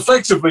 Yes,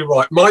 effectively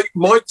right.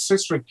 Mike's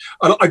history,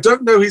 and I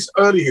don't know his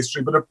early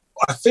history, but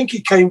I think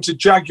he came to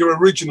Jaguar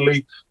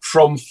originally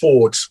from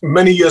Ford,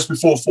 many years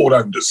before Ford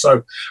owned us.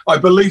 So I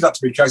believe that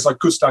to be the case. I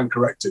could stand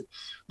corrected.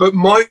 But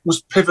Mike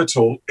was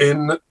pivotal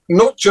in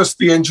not just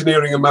the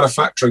engineering and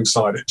manufacturing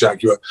side at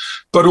Jaguar,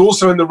 but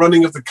also in the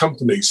running of the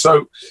company.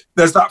 So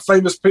there's that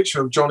famous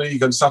picture of John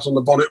Egan sat on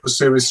the bonnet of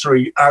Series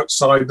 3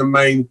 outside the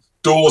main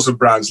doors of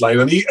Brands Lane,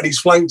 and he's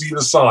flanked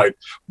either side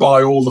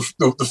by all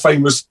the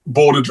famous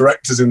board of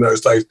directors in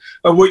those days,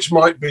 of which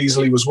Mike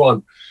Beasley was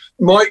one.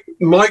 Mike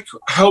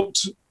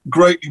helped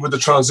greatly with the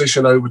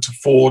transition over to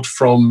Ford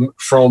from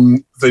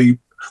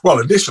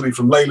initially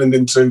from Leyland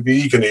into the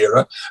Egan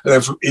era, and then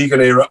from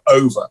Egan era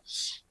over.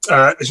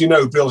 As you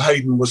know, Bill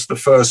Hayden was the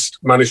first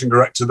managing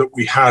director that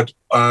we had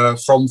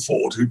from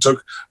Ford, who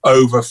took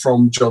over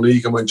from John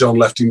Egan when John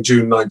left in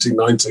June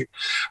 1990.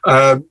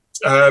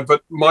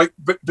 But Mike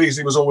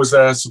Beasley was always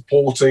there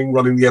supporting,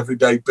 running the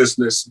everyday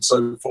business and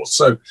so forth.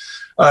 So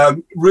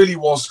really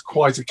was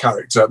quite a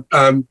character.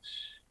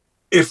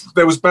 If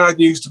there was bad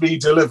news to be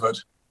delivered,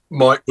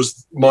 Mike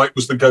was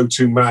the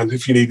go-to man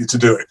if you needed to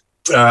do it.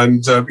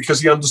 And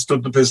because he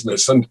understood the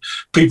business and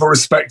people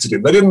respected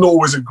him. They didn't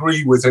always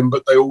agree with him,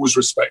 but they always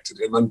respected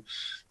him. And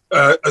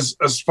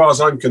as far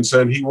as I'm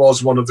concerned, he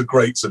was one of the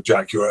greats of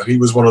Jaguar. He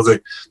was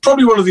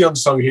probably one of the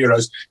unsung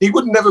heroes. He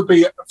would never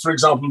be, for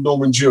example,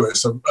 Norman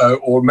Jewis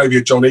or maybe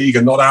a John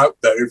Egan, not out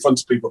there in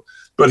front of people,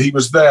 but he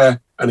was there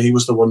and he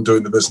was the one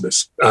doing the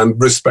business and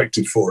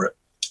respected for it.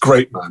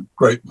 Great man,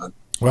 great man.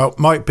 Well,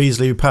 Mike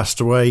Beasley, who passed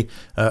away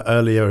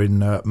earlier in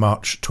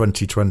March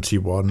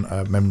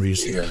 2021,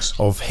 memories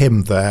of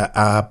him there.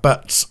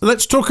 But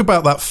let's talk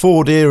about that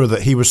Ford era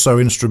that he was so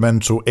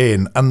instrumental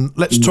in. And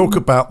let's talk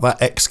about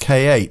that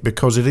XK8,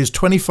 because it is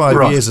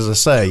 25 years, as I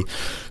say,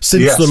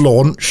 since the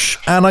launch.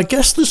 And I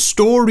guess the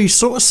story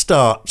sort of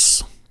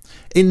starts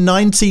in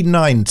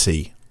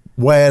 1990.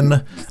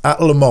 When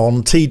at Le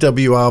Mans,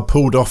 TWR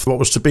pulled off what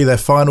was to be their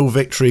final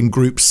victory in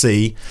Group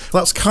C.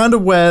 That's kind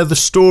of where the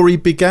story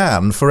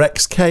began for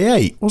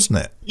XK8, wasn't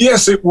it?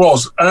 Yes, it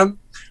was.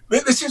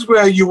 This is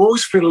where you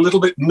always feel a little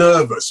bit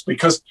nervous,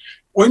 because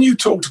when you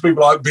talk to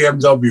people like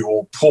BMW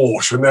or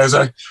Porsche and there's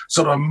a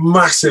sort of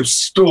massive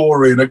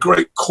story and a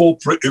great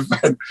corporate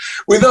event,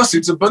 with us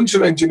it's a bunch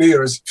of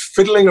engineers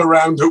fiddling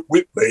around at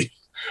Whitby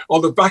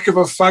on the back of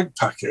a fag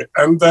packet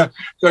and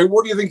going,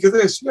 what do you think of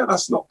this? Yeah,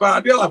 that's not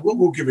bad. Yeah,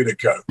 we'll give it a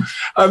go.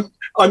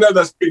 I know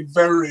that's been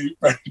very,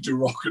 very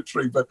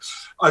derogatory, but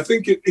I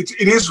think it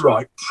is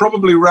right.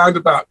 Probably round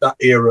about that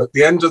era, at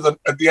the end of the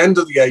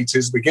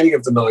 80s, beginning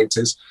of the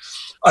 90s.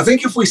 I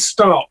think if we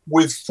start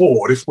with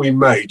Ford, if we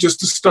may, just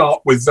to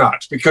start with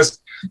that,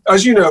 because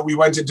as you know, we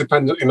went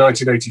independent in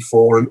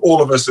 1984 and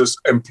all of us as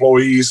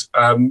employees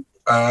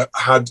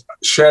had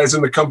shares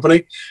in the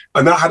company,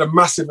 and that had a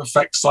massive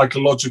effect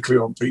psychologically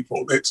on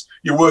people.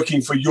 You're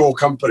working for your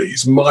company,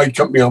 it's my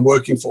company I'm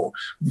working for,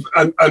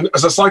 and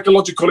as a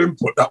psychological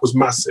input, that was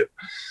massive.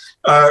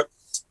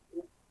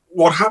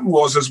 What happened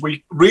was, as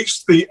we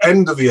reached the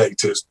end of the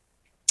 80s,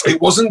 it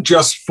wasn't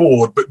just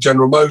Ford, but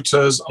General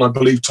Motors and I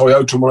believe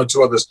Toyota and one or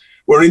two others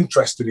were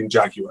interested in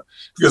Jaguar,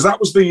 because that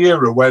was the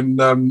era when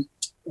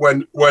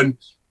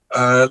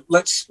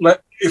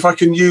if I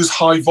can use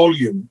high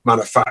volume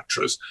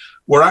manufacturers,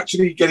 were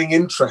actually getting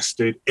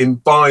interested in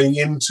buying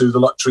into the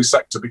luxury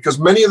sector, because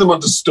many of them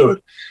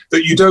understood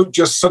that you don't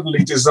just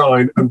suddenly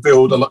design and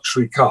build a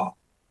luxury car.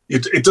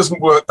 It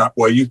doesn't work that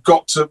way. You've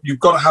got to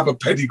have a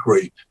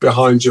pedigree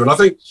behind you. And I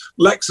think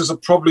Lexus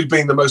have probably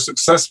been the most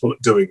successful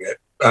at doing it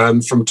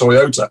from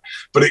Toyota,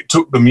 but it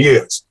took them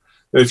years.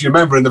 And if you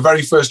remember, in the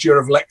very first year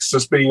of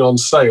Lexus being on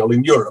sale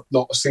in Europe,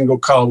 not a single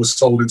car was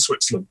sold in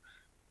Switzerland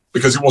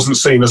because it wasn't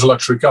seen as a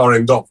luxury car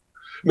end of.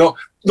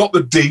 Not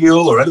the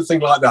deal or anything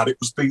like that. It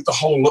was the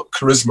whole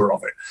charisma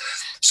of it.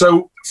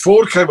 So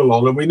Ford came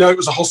along, and we know it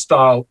was a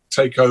hostile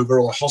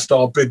takeover or a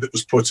hostile bid that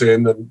was put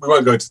in, and we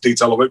won't go into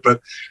detail of it,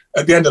 but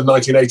at the end of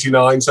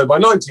 1989, so by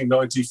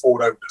 1990,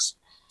 Ford owned us.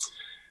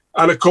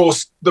 And of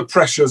course, the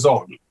pressure's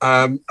on.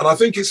 And I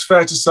think it's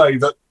fair to say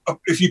that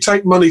if you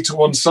take money to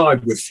one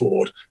side with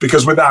Ford,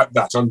 because without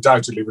that,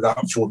 undoubtedly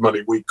without Ford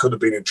money, we could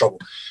have been in trouble.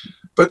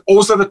 But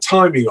also the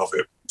timing of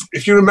it.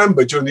 If you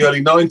remember, during the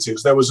early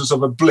 90s, there was a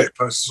sort of a blip,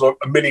 a sort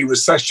of a mini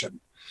recession.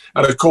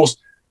 And of course,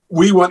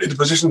 we weren't in a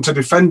position to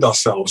defend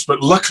ourselves,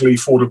 but luckily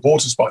Ford had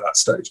bought us by that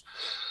stage.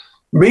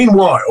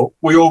 Meanwhile,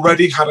 we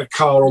already had a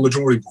car on the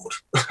drawing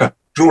board.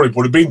 Drawing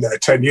board had been there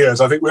 10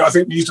 years. I think we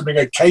used to bring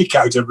a cake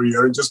out every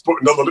year and just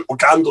put another little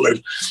candle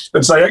in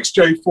and say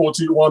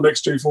XJ41,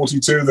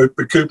 XJ42,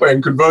 the coupe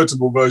and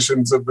convertible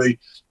versions of the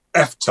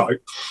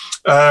F-Type.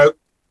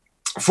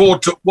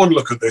 Ford took one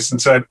look at this and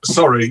said,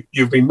 sorry,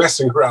 you've been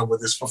messing around with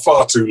this for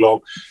far too long.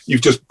 You've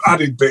just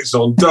added bits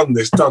on, done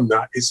this, done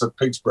that. It's a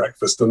pig's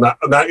breakfast. And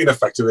that in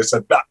effect, they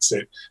said, that's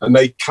it. And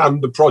they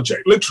canned the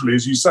project, literally,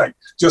 as you say,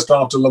 just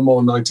after Le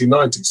Mans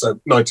 1990,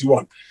 so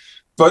 91.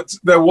 But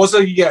there was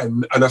a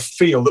yen and a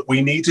feel that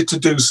we needed to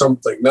do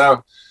something.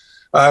 Now,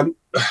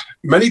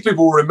 many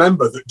people will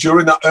remember that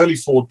during that early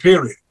Ford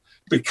period,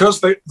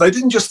 because they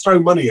didn't just throw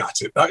money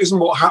at it. That isn't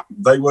what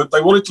happened. They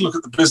wanted to look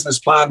at the business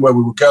plan, where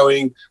we were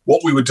going,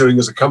 what we were doing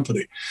as a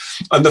company.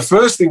 And the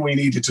first thing we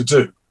needed to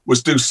do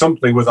was do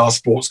something with our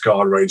sports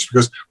car range,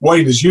 because,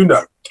 Wayne, as you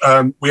know,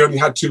 we only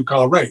had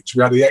 2-car range.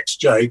 We had the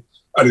XJ,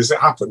 and as it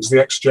happens, the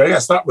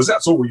XJS.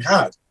 That's all we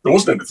had. There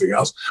wasn't anything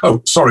else.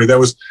 Oh, sorry, there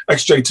was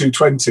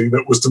XJ220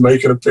 that was to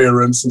make an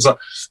appearance, and so,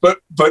 but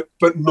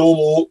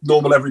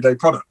normal everyday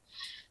product.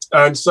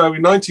 And so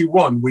in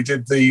 91, we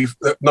did the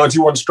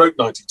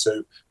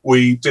 91/92,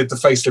 we did the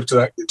facelift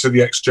to the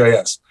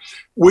XJS,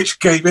 which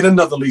gave it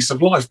another lease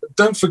of life. But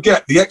don't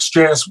forget, the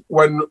XJS,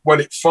 when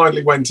it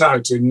finally went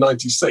out in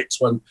 96,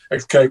 when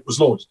XK8 was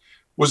launched,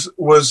 was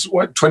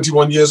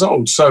 21 years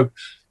old. So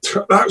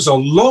that was a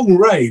long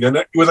reign,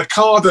 and with a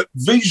car that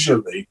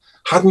visually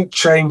hadn't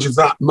changed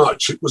that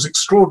much. It was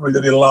extraordinary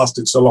that it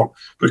lasted so long.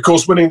 But of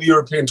course, winning the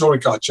European Touring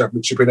Car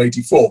Championship in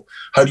 84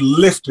 had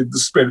lifted the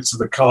spirits of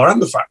the car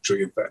and the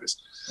factory, in fairness.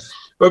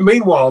 But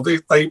meanwhile, they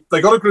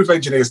got a group of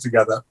engineers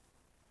together,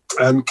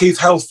 and Keith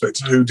Helford,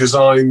 who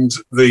designed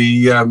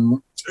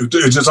who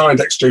designed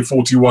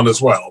XJ41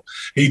 as well.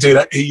 He did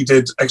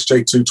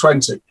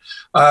XJ220.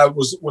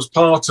 Was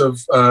part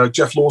of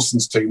Jeff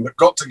Lawson's team that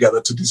got together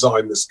to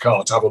design this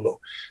car, to have a look,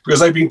 because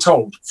they've been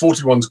told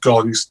 41's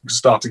gone, you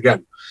start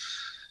again.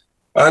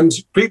 And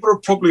people are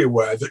probably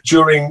aware that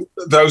during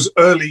those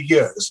early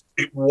years,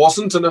 it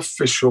wasn't an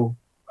official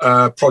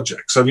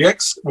project. So the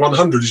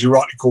X100, as you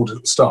rightly called it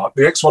at the start,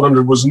 the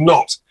X100 was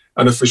not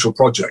an official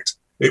project.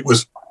 It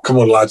was, come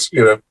on, lads,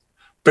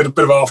 bit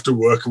of after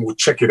work, and we'll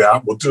check it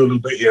out. We'll do a little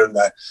bit here and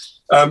there.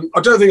 I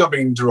don't think I'm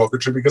being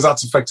derogatory, because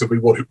that's effectively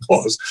what it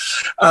was.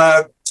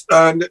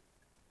 And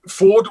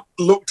Ford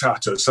looked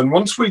at us, and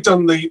once we'd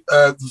done the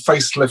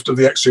facelift of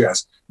the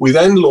XJS, we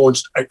then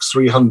launched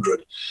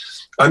X300.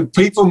 And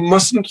people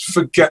mustn't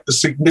forget the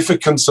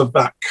significance of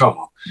that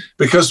car,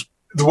 because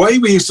the way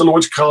we used to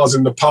launch cars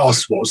in the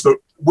past was that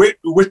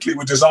Whitley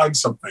would design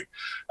something.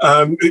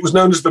 It was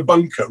known as the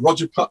bunker.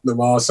 Roger Putnam,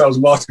 our sales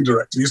and marketing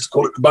director, used to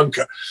call it the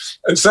bunker.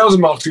 And sales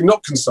and marketing,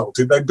 not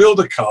consulted, they'd build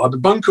a car, the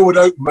bunker would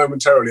open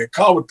momentarily, a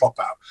car would pop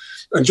out.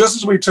 And just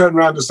as we turned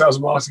around to sales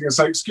and marketing and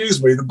say,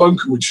 excuse me, the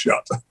bunker would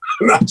shut.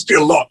 And that's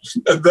still locked.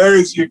 And there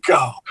is your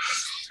car.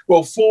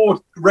 Well, Ford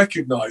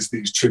recognised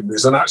these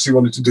chimneys and actually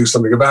wanted to do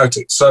something about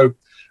it. So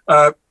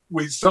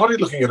we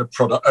started looking at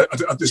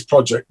at this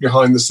project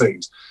behind the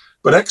scenes.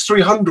 But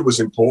X300 was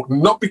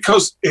important, not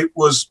because it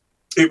was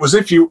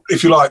if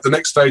you like, the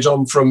next stage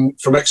on from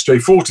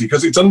XJ40,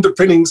 because its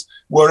underpinnings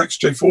were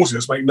XJ40.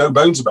 Let's make no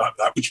bones about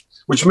that,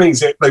 which means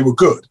they were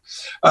good.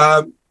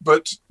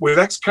 But with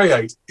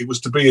XK8, it was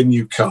to be a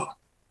new car.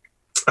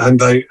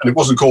 And it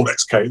wasn't called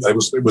XK8,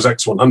 it was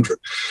X100.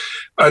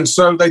 And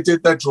so they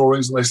did their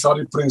drawings, and they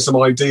started putting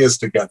some ideas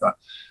together.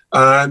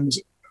 And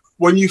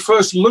when you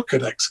first look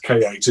at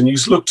XK8 and you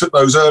looked at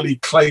those early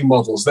clay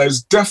models,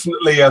 there's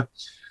definitely a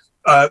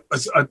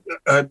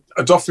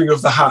doffing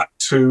of the hat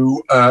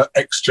to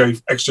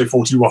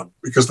XJ41,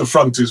 because the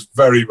front is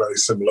very, very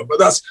similar. But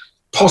that's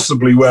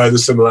possibly where the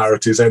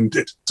similarities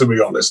ended, to be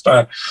honest.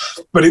 But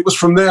it was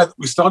from there that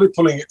we started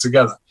pulling it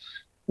together.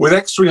 With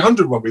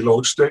X300, when we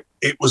launched it,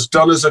 it was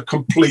done as a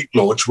complete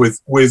launch with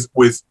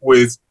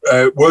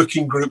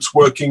working groups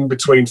working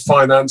between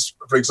finance,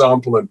 for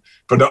example, and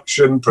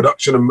production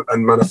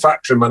and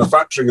manufacturing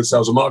and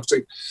sales and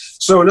marketing.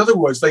 So in other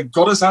words, they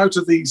got us out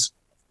of these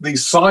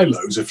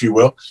silos, if you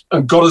will,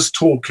 and got us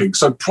talking.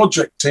 So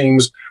project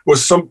teams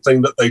was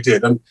something that they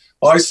did. And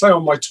I say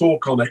on my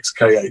talk on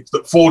XK8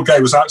 that Ford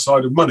gave us,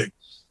 outside of money,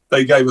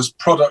 they gave us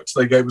products,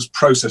 they gave us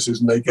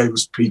processes, and they gave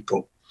us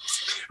people.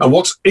 And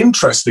what's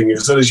interesting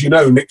is that, as you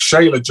know, Nick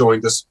Shaler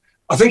joined us.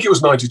 I think it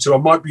was 92. I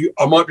might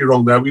be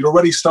wrong there. We'd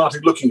already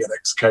started looking at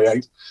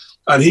XK8,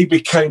 and he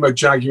became a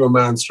Jaguar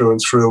man through and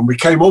through, and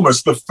became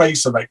almost the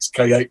face of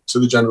XK8 to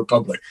the general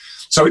public.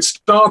 So it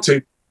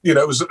started,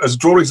 as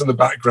drawings in the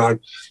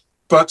background,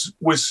 but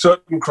with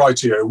certain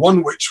criteria.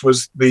 One which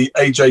was the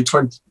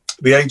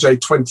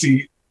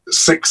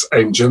AJ26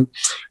 engine,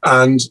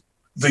 and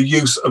the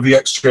use of the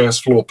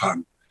XJS floor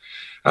pan.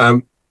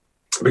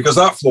 Because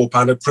that floor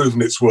pan had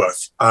proven its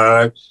worth.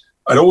 And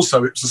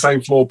also it was the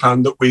same floor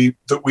pan that we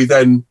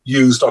then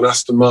used on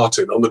Aston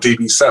Martin, on the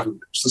DB7. It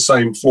was the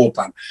same floor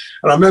pan.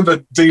 And I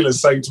remember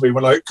dealers saying to me,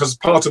 because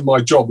part of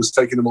my job was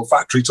taking them on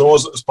factory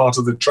tours as part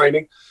of the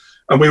training,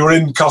 and we were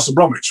in Castle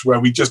Bromwich, where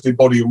we just did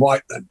body in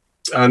white then.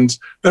 And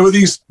there were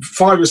these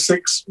 5 or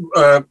 6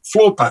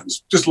 floor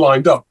pans just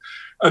lined up.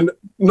 And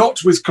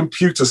not with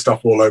computer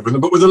stuff all over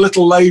them, but with a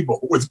little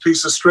label with a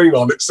piece of string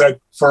on it,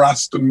 said for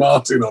Aston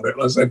Martin on it.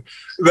 And I said,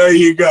 there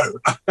you go.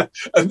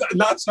 and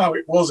that's how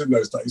it was in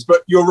those days.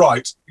 But you're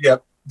right. Yeah,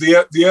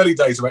 the early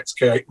days of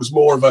XK8 was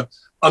more of a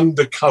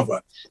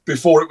undercover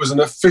before it was an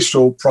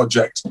official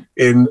project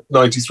in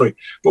 93.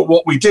 But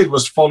what we did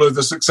was follow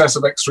the success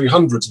of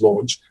X300's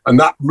launch. And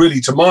that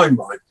really, to my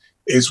mind,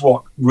 is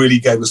what really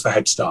gave us the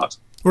head start.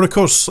 Well, of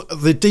course,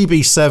 the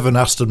DB7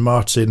 Aston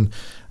Martin,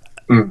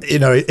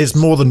 it's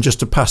more than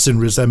just a passing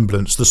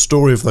resemblance. The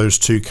story of those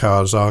two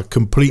cars are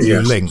completely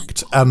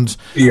linked. And,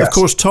 of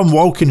course, Tom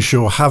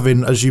Walkinshaw,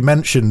 having, as you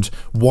mentioned,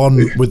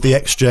 won with the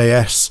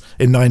XJS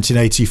in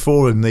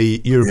 1984 in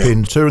the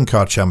European Touring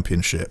Car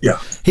Championship,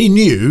 he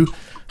knew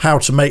how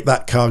to make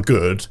that car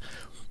good.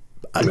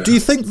 Do you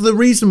think the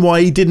reason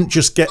why he didn't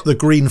just get the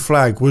green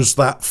flag was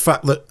that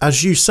fact that,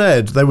 as you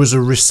said, there was a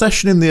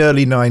recession in the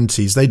early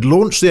 90s? They'd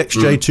launched the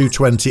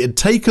XJ220. It had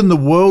taken the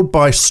world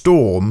by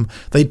storm.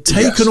 They'd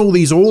taken all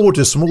these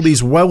orders from all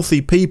these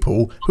wealthy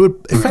people who had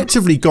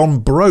effectively gone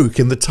broke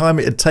in the time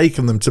it had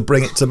taken them to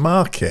bring it to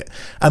market.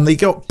 And they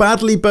got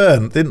badly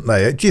burnt, didn't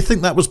they? Do you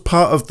think that was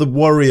part of the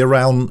worry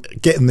around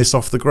getting this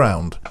off the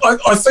ground?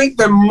 I think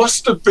there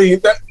must have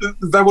been,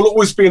 there will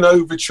always be an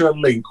overture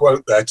link,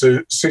 won't there,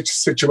 to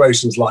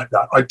situations like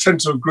that. I tend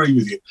to agree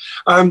with you.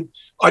 I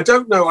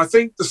don't know. I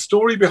think the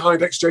story behind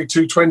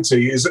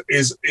XJ220 is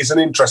an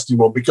interesting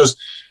one, because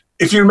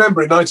if you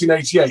remember in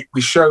 1988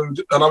 we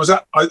showed, and I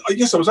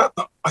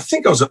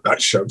think I was at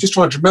that show, just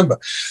trying to remember,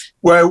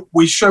 where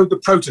we showed the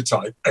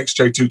prototype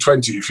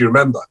XJ220, if you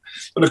remember.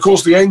 And of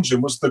course the engine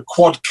was the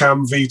quad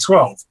cam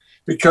V12,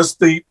 because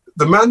the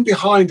man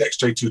behind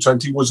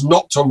XJ220 was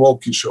not Tom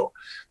Walkinshaw.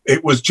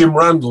 It was Jim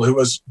Randall, who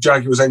was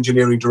Jaguar's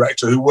engineering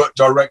director, who worked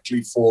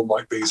directly for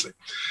Mike Beasley.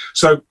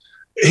 So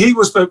he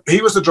was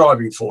the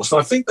driving force. And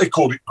I think they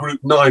called it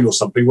Group 9 or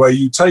something, where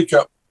you take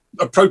a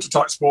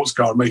prototype sports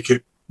car and make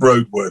it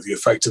roadworthy,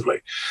 effectively.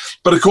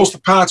 But of course,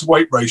 the power to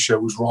weight ratio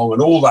was wrong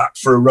and all that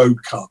for a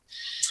road car.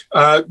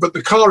 But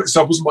the car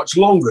itself was much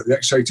longer. The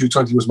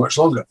XJ220 was much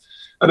longer.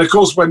 And of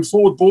course, when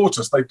Ford bought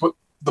us, they put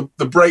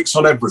the brakes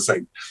on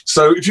everything.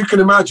 So if you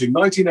can imagine,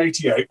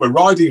 1988, we're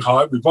riding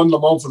high. We've won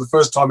Le Mans for the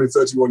first time in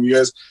 31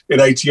 years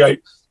in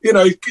 88.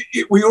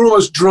 We were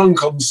almost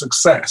drunk on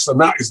success, and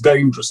that is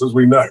dangerous, as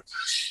we know.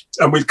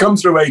 And we've come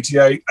through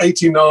 88,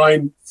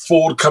 89,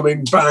 Ford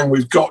coming, bang,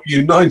 we've got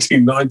you.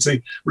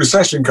 1990,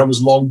 recession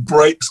comes along,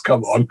 brakes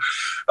come on,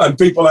 and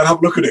people then have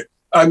a look at it.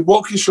 And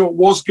Walkinshaw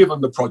was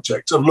given the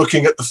project of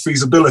looking at the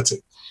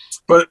feasibility.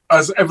 But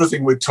as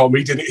everything with Tom,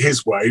 he did it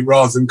his way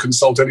rather than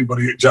consult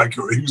anybody at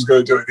Jaguar. He was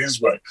going to do it his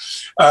way.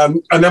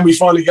 And then we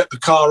finally get the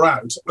car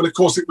out. And of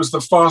course, it was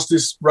the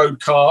fastest road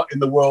car in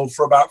the world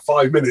for about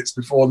 5 minutes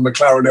before the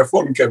McLaren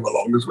F1 came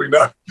along, as we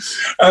know.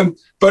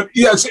 But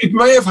yes, it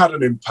may have had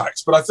an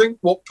impact. But I think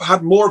what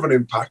had more of an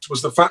impact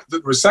was the fact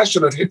that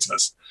recession had hit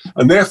us.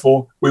 And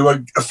therefore, we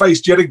were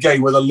faced yet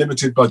again with a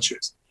limited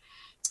budget.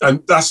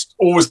 And that's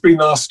always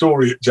been our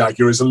story at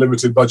Jaguar, is a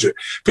limited budget.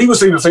 People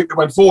seem to think that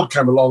when Ford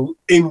came along,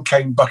 in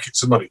came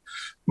buckets of money.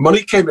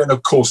 Money came in,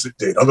 of course it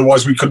did.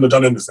 Otherwise, we couldn't have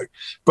done anything.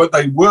 But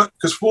they weren't,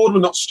 because Ford were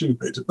not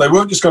stupid. They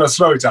weren't just going to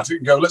throw it at it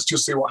and go, let's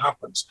just see what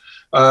happens.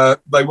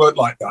 They weren't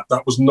like that.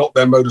 That was not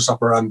their modus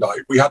operandi.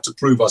 We had to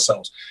prove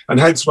ourselves. And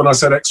hence, when I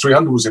said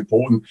X300 was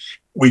important,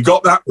 we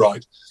got that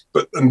right.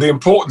 And the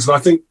importance, and I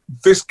think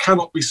this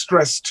cannot be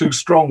stressed too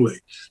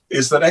strongly,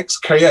 is that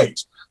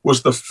XK8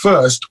 was the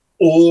first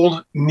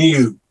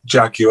all-new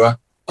Jaguar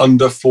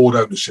under Ford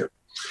ownership.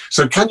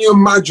 So can you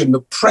imagine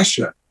the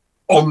pressure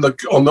on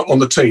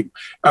the team?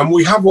 And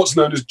we have what's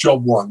known as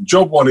Job One.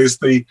 Job One is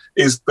the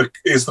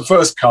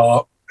first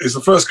car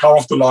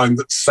off the line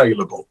that's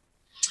saleable.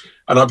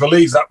 And I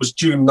believe that was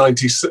June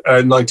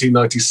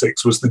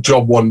 1996 was the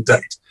job one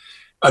date.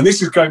 And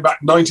this is going back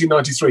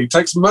 1993. It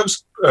takes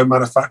most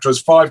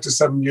manufacturers 5 to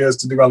 7 years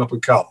to develop a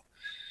car.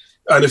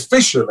 And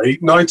officially,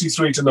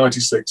 93 to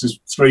 96 is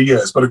 3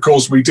 years. But of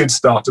course, we did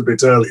start a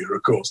bit earlier,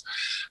 of course.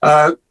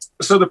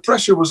 So the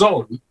pressure was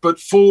on. But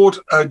Ford,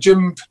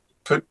 Jim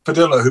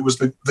Padilla, who was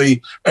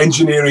the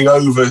engineering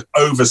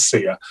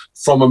overseer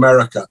from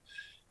America,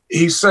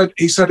 he said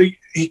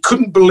he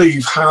couldn't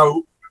believe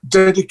how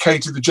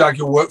dedicated the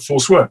Jaguar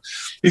workforce were.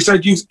 He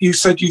said,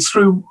 you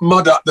threw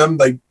mud at them,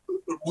 they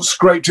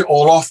scraped it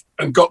all off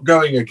and got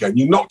going again.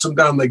 You knocked them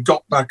down, they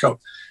got back up.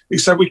 He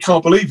said, we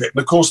can't believe it.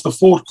 And of course, the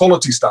Ford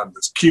quality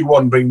standards,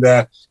 Q1 being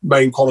their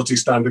main quality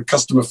standard,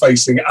 customer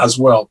facing as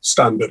well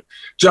standard.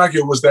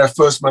 Jaguar was their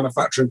first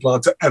manufacturing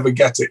plant to ever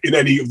get it in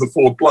any of the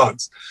Ford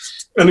plants.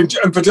 And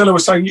Padilla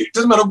was saying, it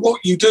doesn't matter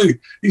what you do.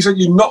 He said,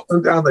 you knock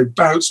them down, they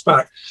bounce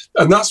back.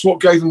 And that's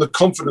what gave them the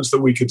confidence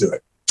that we could do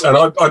it. And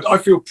I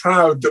feel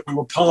proud that we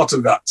were part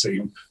of that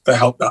team that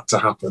helped that to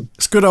happen.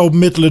 It's good old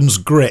Midlands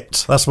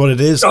grit. That's what it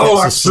is.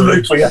 Oh,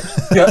 absolutely.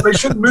 Yeah, they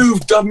should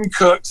move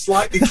Dunkirk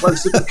slightly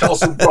closer to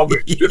Castle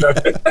Bromwich. You know?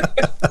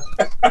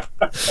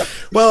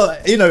 Well,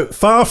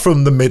 far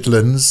from the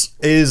Midlands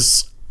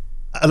is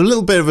a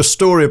little bit of a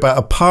story about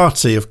a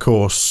party, of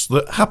course,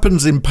 that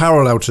happens in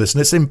parallel to this. And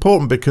it's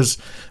important because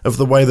of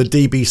the way the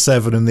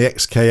DB7 and the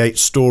XK8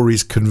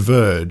 stories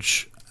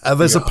converge.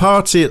 There's a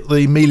party at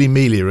the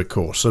Mealy, of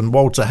course, and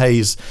Walter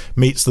Hayes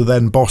meets the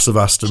then boss of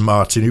Aston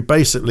Martin, who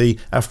basically,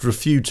 after a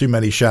few too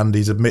many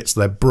shandies, admits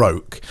they're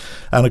broke.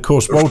 And of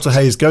course, Walter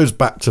Hayes goes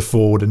back to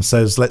Ford and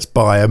says, let's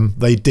buy them.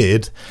 They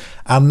did.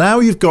 And now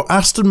you've got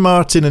Aston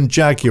Martin and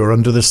Jaguar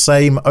under the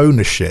same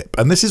ownership.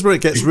 And this is where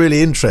it gets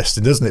really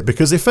interesting, doesn't it?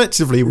 Because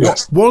effectively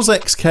what was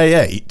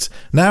XK8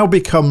 now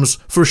becomes,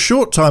 for a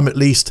short time at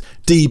least,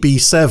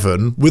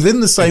 DB7 within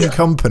the same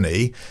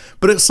company.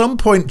 But at some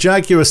point,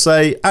 Jaguar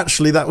say,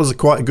 actually, that was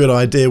quite a good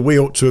idea. We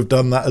ought to have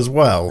done that as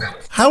well.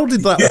 How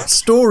did that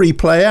story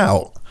play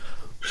out?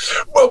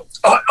 Well,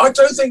 I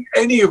don't think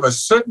any of us,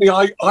 certainly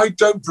I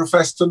don't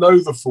profess to know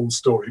the full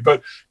story,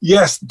 but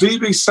yes,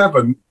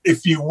 DB7,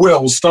 if you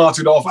will,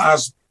 started off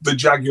as the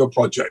Jaguar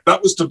project.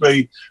 That was to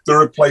be the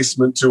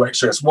replacement to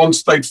XJS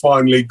once they'd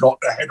finally got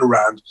their head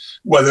around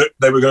whether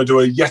they were going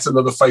to do yet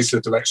another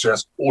facelift of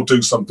XJS or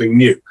do something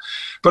new.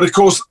 But of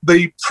course,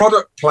 the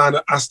product plan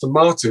at Aston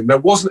Martin, there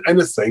wasn't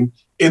anything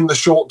in the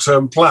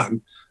short-term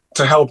plan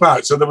to help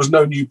out. So there was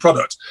no new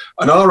product.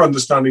 And our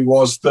understanding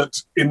was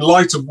that in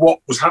light of what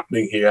was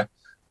happening here,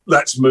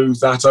 let's move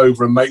that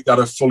over and make that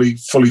a fully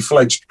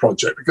fledged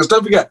project. Because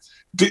don't forget,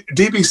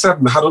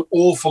 DB7 had an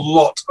awful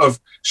lot of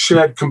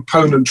shared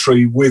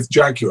componentry with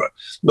Jaguar,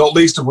 not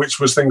least of which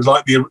was things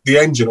like the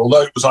engine,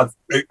 although it was, I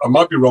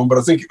might be wrong, but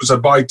I think it was a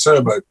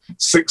bi-turbo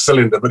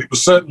 6-cylinder, but it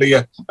was certainly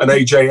an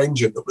AJ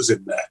engine that was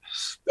in there,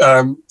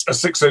 a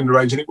 6-cylinder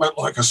engine. It went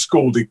like a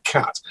scalded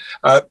cat.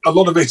 A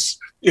lot of it's,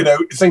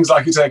 things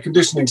like its air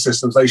conditioning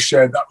systems, they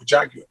shared that with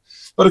Jaguar.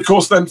 But of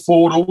course, then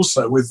Ford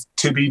also with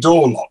Tibby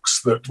door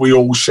locks that we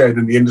all shared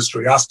in the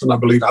industry. Aston, I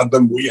believe, had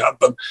them. We had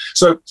them.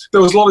 So there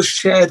was a lot of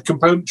shared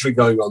componentry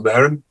going on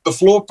there. And the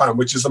floor pan,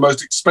 which is the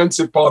most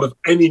expensive part of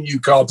any new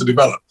car to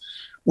develop,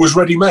 was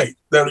ready-made.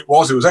 There it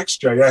was. It was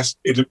XJS.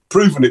 It had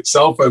proven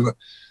itself over.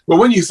 Well,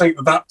 when you think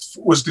that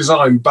was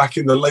designed back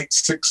in the late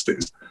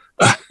 60s,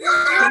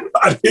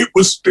 and it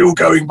was still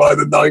going by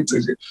the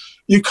 90s,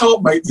 you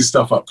can't make this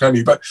stuff up, can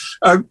you? But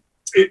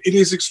it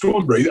is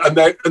extraordinary, and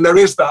there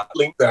is that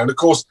link there. And of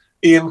course,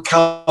 Ian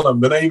Callum,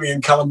 the name Ian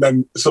Callum,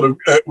 then sort of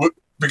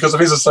because of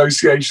his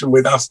association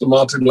with Aston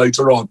Martin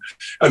later on,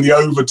 and the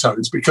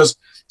overtones. Because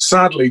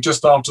sadly,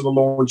 just after the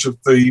launch of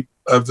the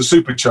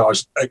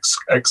supercharged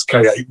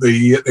XK8,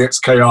 the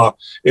XKR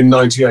in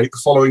 '98,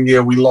 the following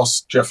year we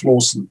lost Jeff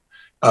Lawson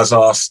as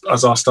our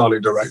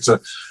styling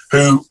director,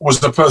 who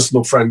was a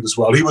personal friend as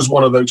well. He was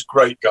one of those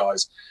great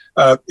guys.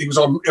 He was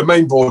on a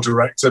main board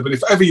director, but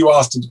if ever you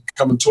asked him to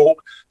come and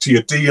talk to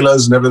your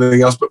dealers and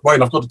everything else, but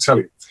Wayne, I've got to tell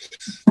you,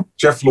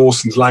 Jeff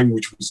Lawson's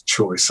language was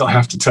choice. I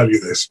have to tell you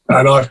this.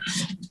 And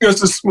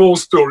it's a small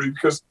story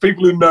because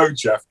people who know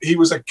Jeff, he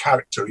was a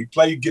character. He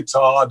played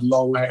guitar, had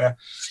long hair,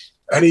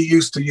 and he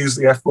used to use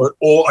the F word,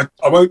 or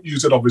I won't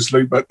use it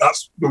obviously, but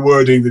that's the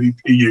wording that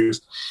he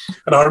used.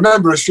 And I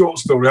remember a short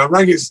story. I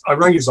rang his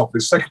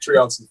office, secretary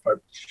answered the phone.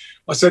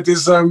 I said,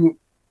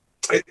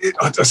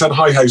 I said,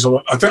 hi,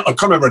 Hazel. I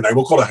can't remember her name.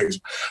 We'll call her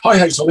Hazel. Hi,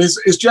 Hazel.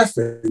 Is Jeff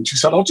in? She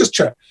said, I'll just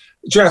check.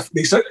 Jeff.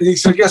 And he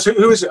said, yes.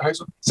 Who is it,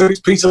 Hazel? So it's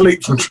Peter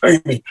Leake from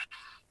training.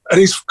 And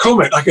his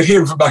comment, I could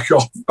hear him from back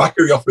of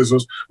the office,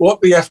 was,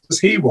 what the F does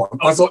he want?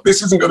 I thought,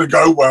 this isn't going to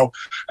go well.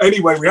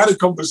 Anyway, we had a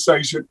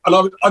conversation,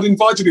 and I'd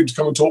invited him to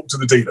come and talk to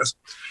the dealers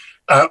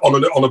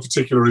on a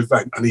particular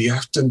event, and he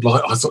effed him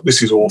like, I thought,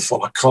 this is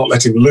awful. I can't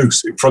let him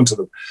loose in front of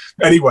them.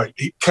 Anyway,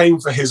 he came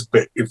for his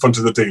bit in front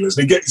of the dealers,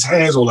 and he gets his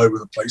hairs all over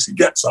the place. He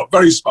gets up,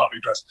 very smartly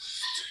dressed,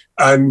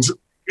 and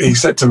he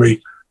said to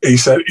me,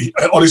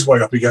 on his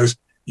way up, he goes,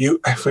 you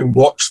effing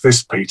watch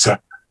this, Peter.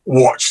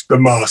 Watch the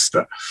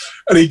master.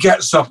 And he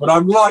gets up, and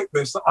I'm like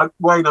this.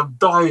 Wayne, I'm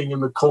dying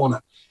in the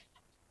corner.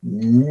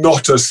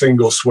 not a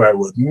single swear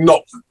word,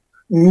 not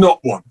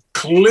one.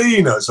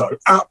 Clean as an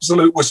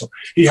absolute whistle.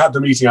 He had the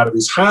meeting out of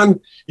his hand.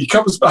 He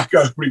comes back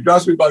over, he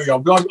grabs me by the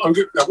arm. I'm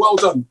good. Well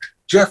done,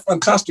 Jeff,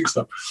 fantastic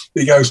stuff.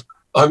 He goes,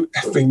 I'm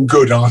effing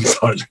good, aren't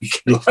I?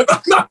 Like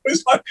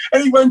that.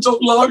 And he went on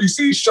live. You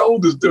see his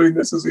shoulders doing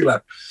this as he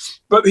left.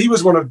 But he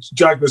was one of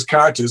Jaguar's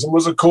characters and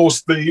was, of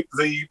course, the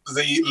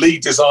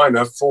lead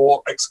designer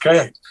for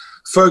XK8.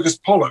 Fergus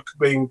Pollock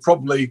being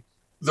probably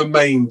the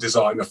main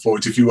designer for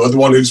it, if you will, the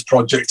one whose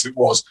project it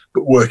was,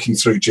 but working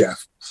through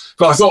Jeff.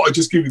 But I thought I'd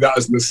just give you that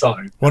as an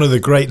aside. One of the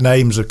great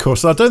names, of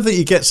course. I don't think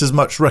he gets as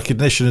much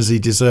recognition as he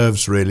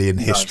deserves, really, in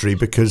history,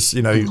 because,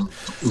 you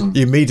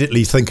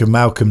immediately think of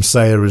Malcolm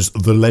Sayer as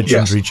the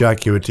legendary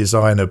Jaguar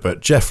designer,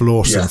 but Jeff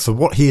Lawson, for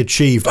what he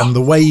achieved and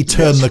the way he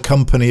turned the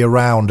company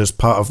around as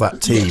part of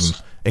that team,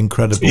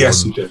 incredible.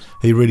 Yes, he did.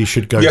 He really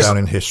should go down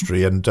in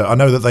history. And I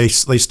know that they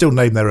still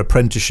name their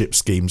apprenticeship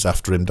schemes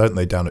after him, don't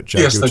they, down at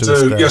Jaguar? Yes, they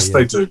do. Yes,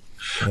 they do.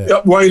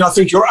 Yeah. Wayne, I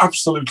think you're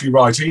absolutely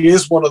right. He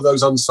is one of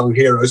those unsung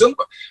heroes.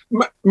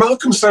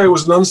 Malcolm Sayer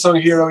was an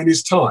unsung hero in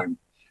his time.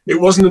 It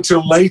wasn't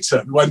until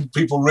later, when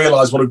people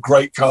realised what a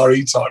great car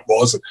E-Type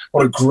was, and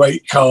what a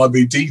great car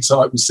the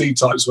D-Type and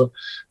C-Types were,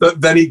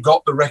 that then he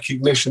got the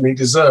recognition he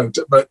deserved.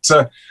 But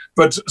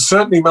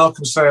certainly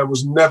Malcolm Sayer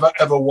was never,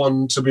 ever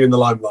one to be in the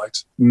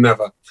limelight.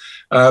 Never.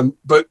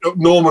 But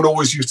Norman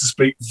always used to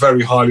speak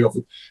very highly of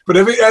him. But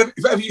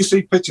if ever you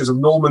see pictures of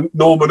Norman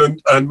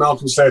and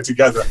Malcolm Sayer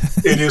together,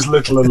 it is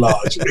little and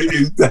large. It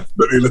is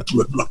definitely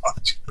little and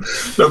large.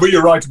 No, but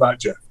you're right about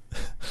Jeff.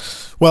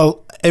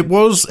 Well, it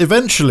was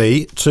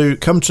eventually to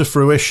come to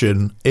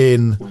fruition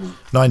in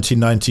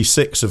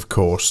 1996, of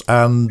course.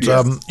 And,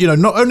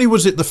 not only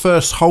was it the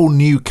first whole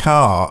new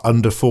car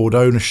under Ford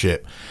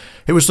ownership,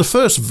 it was the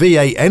first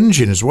V8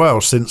 engine as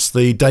well since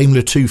the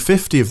Daimler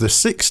 250 of the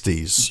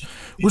 60s.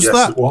 Was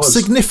that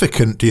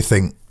significant, do you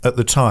think, at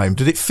the time?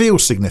 Did it feel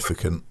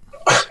significant?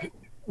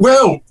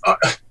 Well,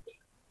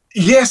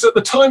 yes, at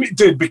the time it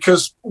did,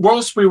 because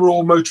whilst we were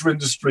all motor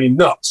industry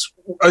nuts,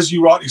 as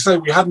you rightly say,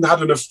 we hadn't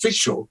had an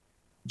official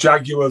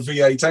Jaguar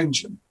V8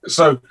 engine.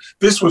 So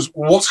this was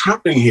what's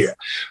happening here.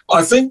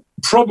 I think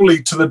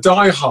probably to the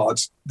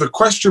diehards, the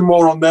question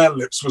more on their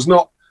lips was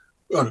not,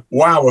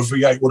 wow, a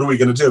V8, what are we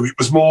going to do? It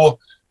was more,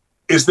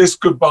 is this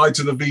goodbye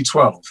to the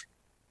V12?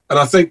 And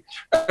I think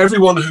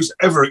everyone who's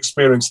ever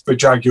experienced the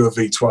Jaguar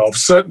V12,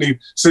 certainly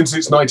since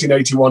its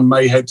 1981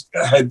 Mayhead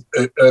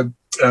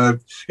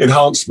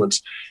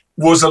enhancements,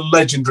 was a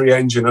legendary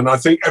engine. And I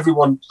think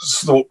everyone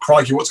thought,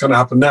 crikey, what's going to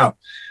happen now?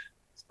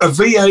 A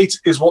V8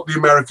 is what the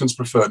Americans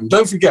preferred. And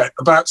don't forget,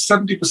 about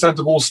 70%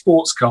 of all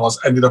sports cars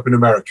ended up in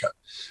America.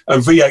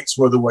 And V8s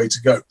were the way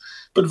to go.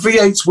 But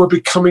V8s were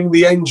becoming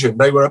the engine.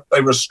 They were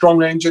a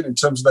strong engine in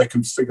terms of their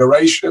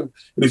configuration.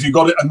 And if you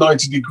got it a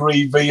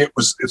 90-degree V,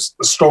 it's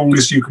the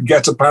strongest you could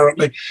get,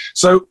 apparently.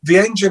 So the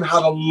engine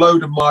had a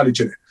load of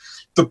mileage in it.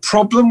 The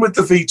problem with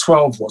the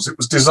V12 was it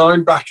was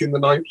designed back in the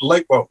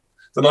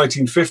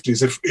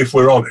 1950s, if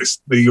we're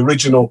honest. The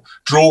original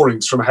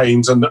drawings from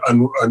Haynes and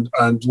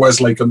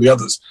Westlake and the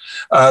others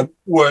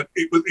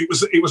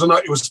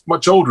it was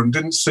much older and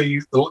didn't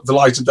see the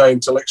light of day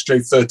until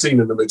XJ13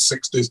 in the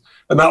mid-60s,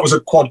 and that was a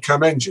quad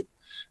cam engine.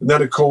 And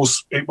then, of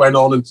course, it went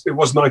on, and it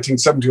was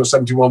 1970 or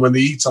 71 when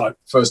the E-Type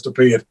first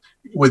appeared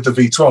with the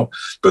V12.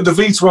 But the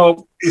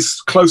V12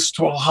 is close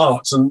to our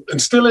hearts and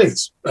still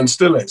is.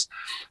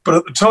 But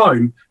at the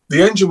time,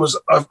 the engine was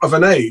of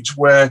an age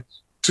where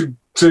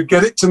to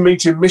get it to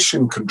meet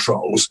emission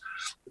controls,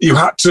 you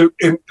had to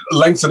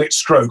lengthen its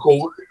stroke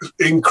or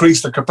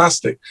increase the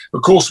capacity.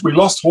 Of course, we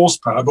lost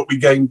horsepower, but we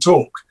gained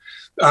torque,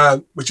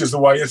 which is the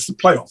way, it's the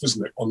playoff,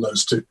 isn't it, on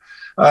those two?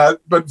 But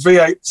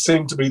V8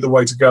 seemed to be the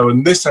way to go.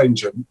 And this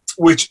engine,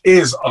 which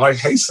is, I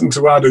hasten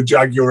to add, a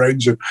Jaguar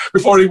engine,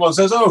 before anyone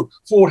says, oh,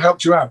 Ford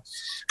helped you out.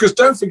 Because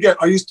don't forget,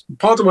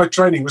 part of my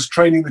training was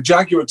training the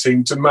Jaguar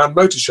team to man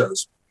motor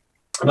shows.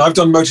 And I've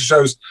done motor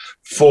shows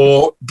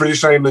for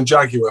British AIM and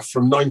Jaguar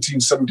from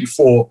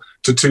 1974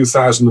 to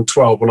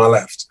 2012 when I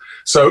left.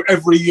 So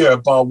every year,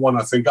 bar one,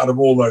 I think, out of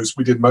all those,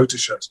 we did motor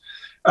shows.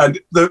 And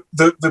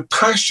the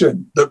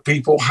passion that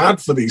people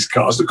had for these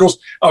cars, of course,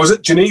 I was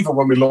at Geneva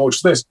when we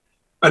launched this,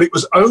 and it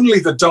was only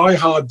the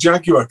diehard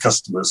Jaguar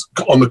customers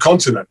on the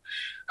continent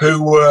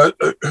who were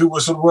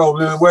sort of,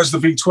 well, where's the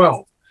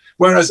V12?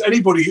 Whereas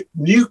anybody,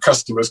 new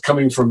customers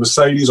coming from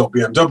Mercedes or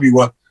BMW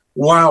were,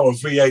 wow, a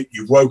V8,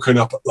 you've woken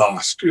up at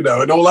last,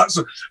 and all that.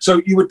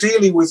 So you were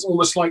dealing with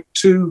almost like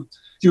you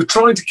were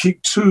trying to keep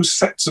two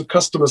sets of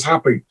customers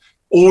happy.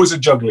 Always a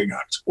juggling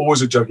act.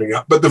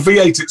 But the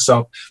V8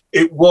 itself,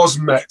 it was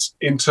met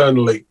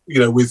internally,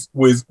 with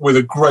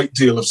a great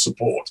deal of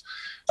support.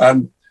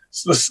 And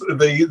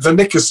the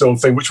Nickerson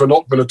thing, which we're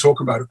not going to talk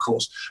about, of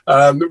course,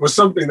 it was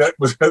something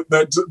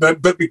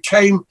that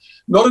became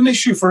not an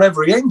issue for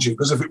every engine,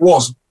 because if it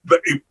was,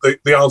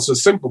 the answer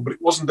is simple, but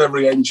it wasn't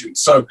every engine.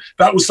 So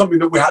that was something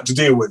that we had to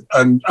deal with,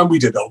 and we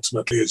did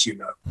ultimately, as you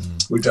know.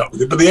 We dealt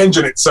with it. But the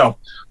engine itself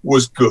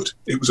was good.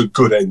 It was a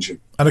good engine.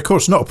 And of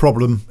course, not a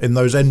problem in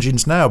those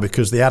engines now,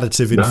 because the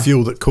additive in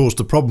fuel that caused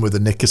the problem with the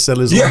Nicocell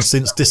has long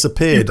since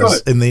disappeared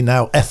in the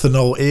now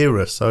ethanol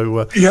era.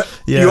 So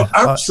you're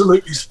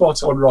absolutely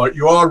spot on right.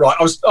 You are right.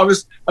 I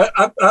was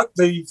at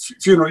the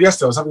funeral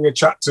yesterday. I was having a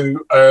chat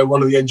to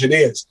one of the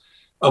engineers,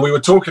 and we were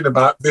talking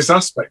about this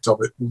aspect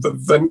of it,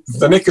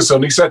 the Nicocell.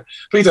 And he said,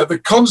 Peter, the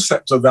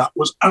concept of that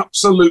was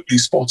absolutely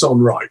spot on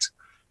right.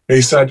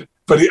 He said,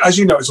 but as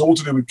you know, it's all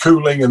to do with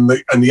cooling and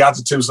the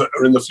additives that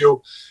are in the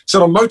fuel.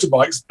 So on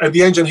motorbikes,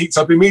 the engine heats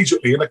up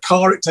immediately. In a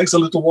car, it takes a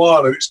little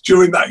while, and it's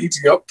during that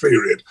heating up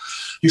period.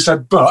 He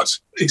said,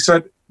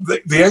 the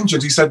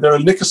engine, he said, there are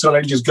Nicocell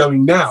engines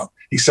going now.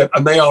 He said,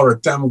 and they are a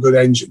damn good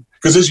engine.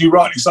 Because as you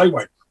rightly say,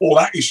 Wayne, all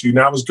that issue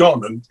now is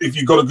gone. And if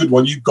you've got a good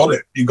one, you've got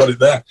it. You've got it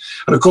there.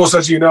 And of course,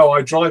 as you know,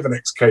 I drive an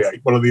XK8,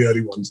 one of the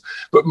early ones.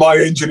 But my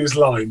engine is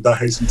lined, I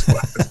hasten to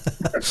add.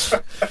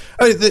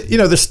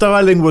 The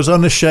styling was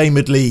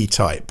unashamedly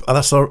E-Type. And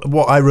that's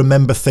what I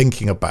remember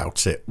thinking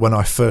about it when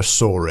I first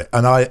saw it.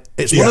 And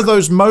it's one of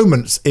those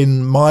moments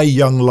in my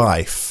young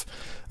life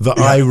that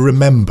I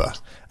remember.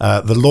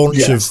 The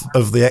launch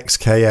of the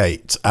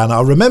XK8, and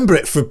I remember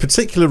it for a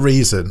particular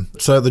reason.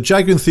 So the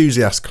Jaguar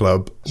Enthusiast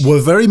Club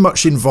were very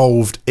much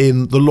involved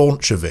in the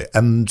launch of it,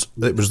 and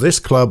it was this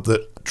club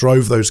that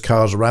drove those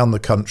cars around the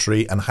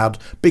country and had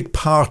big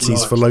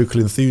parties for local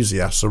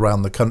enthusiasts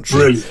around the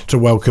country to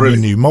welcome the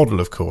new model,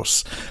 of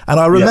course. And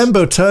I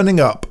remember turning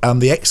up,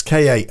 and the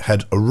XK8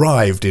 had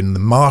arrived in the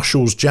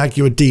Marshall's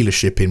Jaguar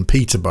dealership in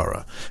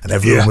Peterborough, and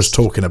everyone was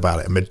talking about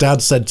it. And my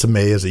dad said to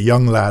me, as a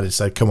young lad, he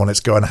said, come on, let's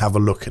go and have a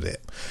look at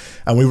it.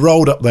 And we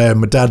rolled up there,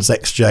 my dad's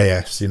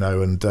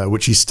XJS, and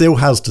which he still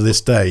has to this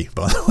day,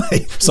 by the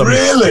way,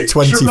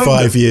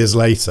 25 years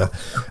later.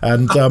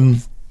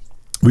 And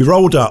we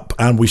rolled up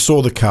and we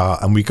saw the car,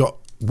 and we got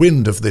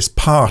wind of this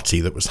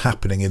party that was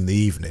happening in the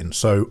evening.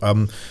 So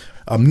I'm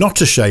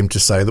not ashamed to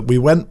say that we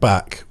went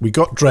back, we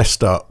got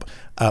dressed up,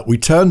 we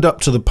turned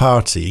up to the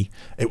party.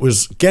 It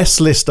was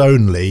guest list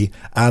only,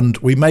 and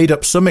we made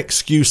up some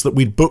excuse that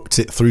we'd booked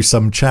it through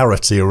some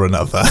charity or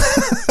another.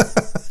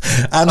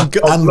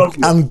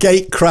 and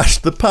gate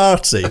crashed the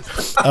party.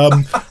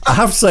 I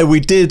have to say,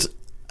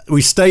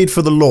 we stayed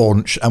for the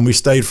launch and we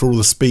stayed for all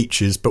the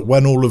speeches, but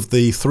when all of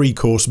the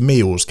 3-course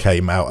meals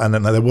came out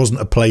and there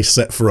wasn't a place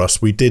set for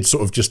us, we did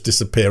sort of just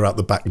disappear out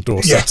the back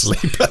door, sadly.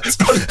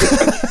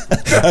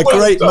 A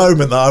great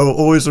moment that I will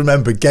always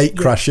remember, gate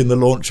crashing the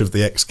launch of the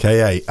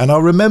XK8. And I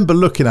remember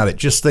looking at it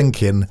just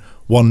thinking,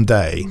 one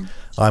day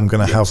I'm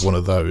going to have one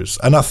of those.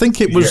 And I think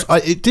it was,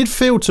 it did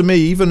feel to me,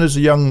 even as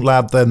a young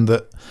lad then,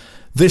 that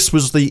this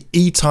was the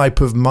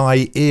E-Type of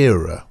my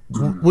era.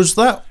 Was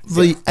that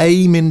the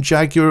aim in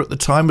Jaguar at the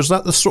time? Was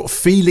that the sort of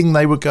feeling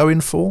they were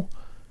going for?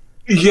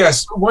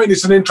 Yes, Wayne,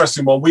 it's an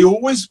interesting one. We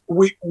always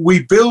we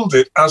build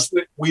it as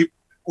we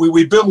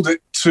build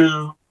it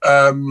to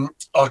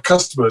our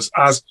customers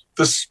as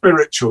the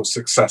spiritual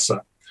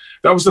successor.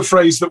 That was the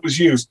phrase that was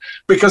used,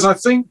 because I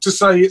think to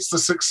say it's the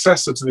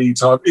successor to the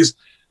E-Type is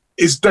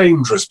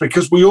dangerous,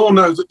 because we all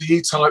know that the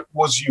E-Type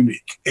was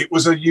unique. It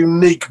was a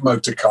unique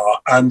motor car,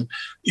 and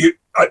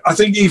I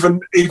think even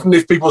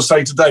if people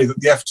say today that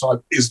the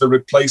F-Type is the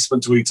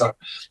replacement to E-Type,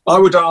 I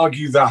would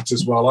argue that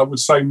as well. I would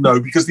say no,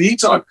 because the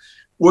E-Type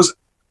was,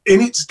 in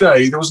its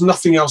day, there was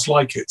nothing else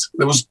like it.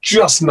 There was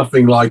just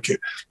nothing like it,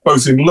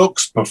 both in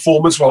looks,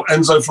 performance. Well,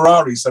 Enzo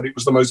Ferrari said it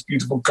was the most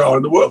beautiful car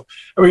in the world.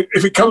 I mean,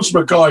 if it comes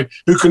from a guy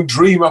who can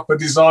dream up a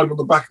design on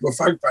the back of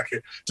a fag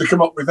packet to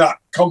come up with that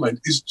comment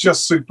is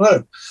just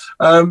superb.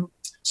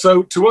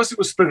 So to us, it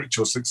was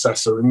spiritual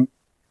successor. And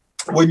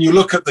when you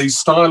look at the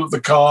style of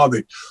the car,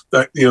 the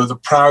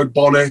proud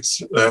bonnet,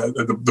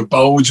 the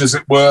bulge, as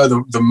it were,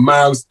 the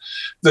mouth,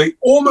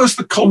 almost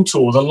the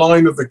contour, the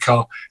line of the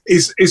car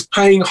is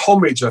paying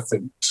homage, I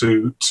think,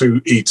 to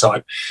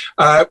E-Type,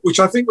 which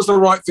I think was the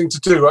right thing to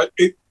do. I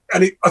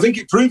think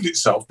it proved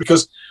itself,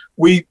 because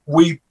we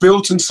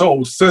built and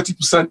sold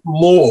 30%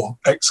 more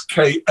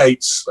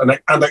XK8s and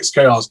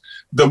XKRs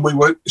than we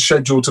were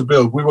scheduled to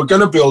build. We were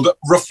going to build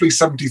roughly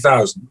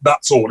 70,000.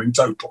 That's all in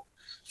total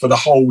for the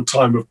whole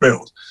time of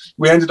build.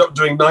 We ended up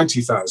doing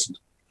 90,000.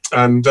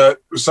 And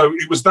so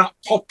it was that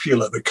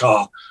popular, the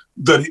car,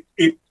 that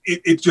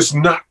it just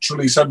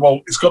naturally said,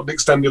 well, it's got an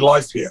extended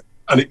life here.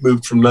 And it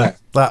moved from there.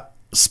 That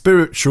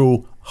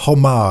spiritual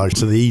homage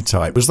to the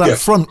E-Type was that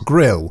front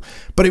grille,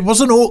 but it was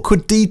an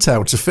awkward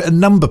detail to fit a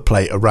number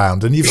plate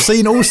around, and you've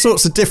seen all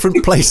sorts of different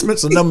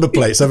placements of number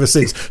plates ever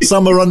since.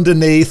 Some are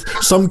underneath,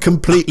 some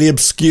completely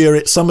obscure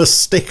it, some are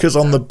stickers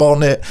on the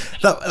bonnet.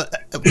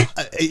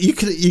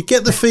 You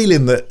get the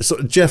feeling that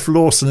sort of Jeff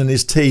Lawson and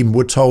his team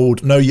were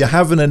told, no, you're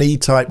having an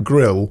E-Type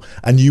grille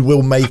and you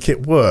will make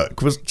it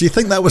work. Do you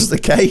think that was the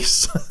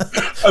case?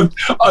 I'm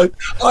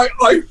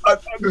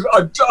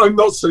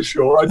not so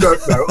sure. I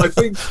don't know.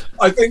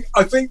 I think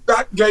think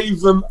that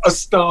gave them a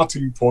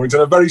starting point,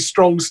 and a very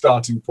strong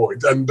starting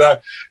point. And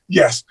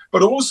yes,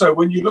 but also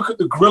when you look at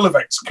the grille of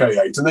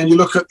XK8 and then you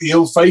look at the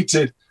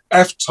ill-fated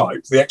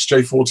F-Type, the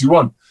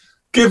XJ41,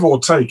 give or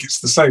take,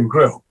 it's the same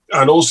grille.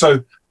 And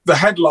also the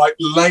headlight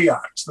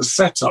layout, the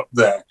setup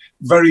there,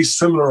 very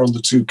similar on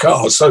the two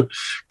cars. So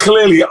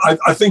clearly,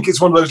 I think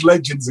it's one of those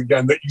legends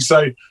again that you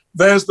say,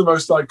 there's the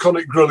most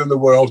iconic grille in the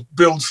world,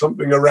 build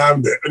something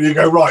around it. And you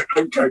go, right,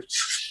 okay.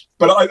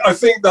 But I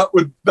think that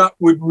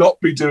would not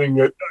be doing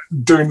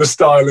the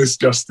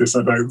stylist justice,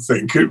 I don't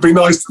think. It'd be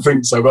nice to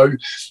think so, but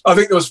I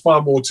think there was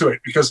far more to it,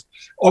 because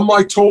on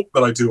my talk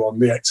that I do on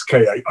the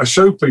XK8, I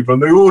show people,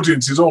 and the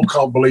audiences all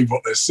can't believe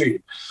what they're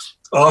seeing,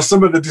 are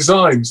some of the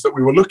designs that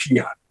we were looking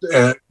at,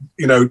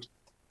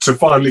 to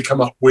finally come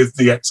up with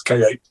the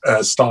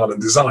XK8 style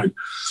and design.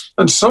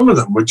 And some of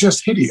them were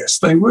just hideous.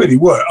 They really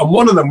were. And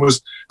one of them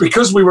was,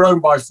 because we were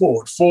owned by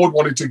Ford, Ford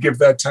wanted to give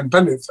their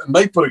 10/10th, and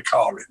they put a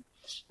car in.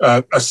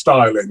 A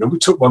style in, and we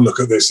took one look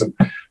at this, and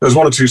there was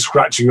one or two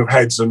scratching of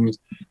heads, and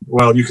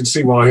well, you can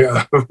see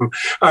why.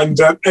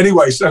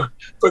 Anyway, so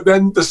but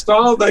then the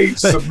style they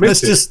submitted.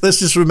 Let's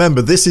just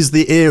remember, this is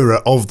the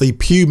era of the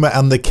Puma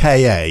and the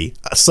KA.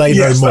 Say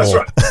yes, no more. That's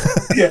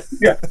right.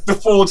 yeah, the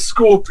Ford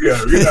Scorpio,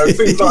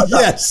 things like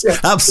that. Yes,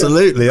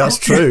 absolutely, that's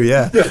true.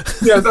 Yeah,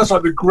 that's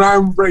like the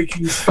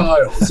groundbreaking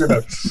styles.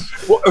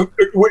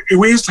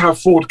 We used to have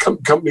Ford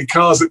company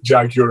cars at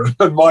Jaguar,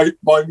 and my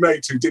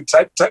mate who did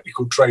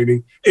technical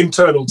training.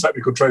 Internal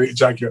technical training at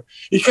Jaguar.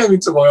 He came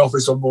into my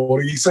office one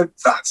morning. He said,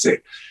 "That's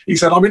it." He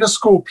said, "I'm in a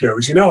Scorpio."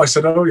 As you know, I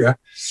said, "Oh yeah."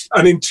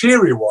 And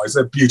interior-wise,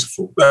 they're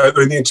beautiful.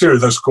 The interior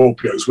of those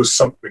Scorpios was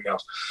something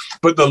else,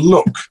 but the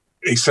look.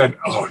 He said,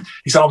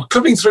 I'm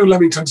coming through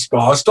Leamington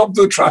Spa. I stopped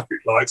at the traffic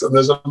lights, and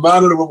there's a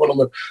man and a woman on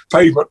the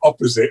pavement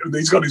opposite, and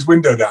he's got his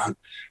window down.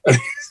 And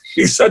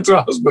he said to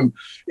her husband,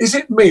 "Is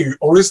it me,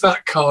 or is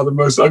that car the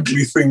most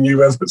ugly thing you've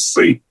ever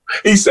seen?"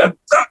 He said,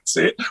 "That's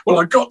it." Well,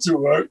 I got to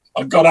work.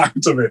 I got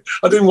out of it.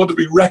 I didn't want to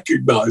be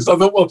recognised. I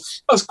thought, well,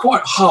 that's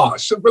quite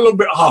harsh, a little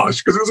bit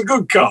harsh, because it was a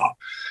good car.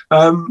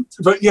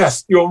 But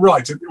yes, you're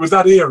right. It was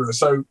that era.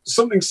 So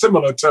something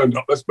similar turned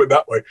up, let's put it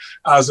that way,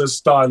 as a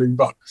styling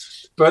buck.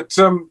 But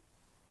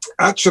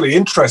actually,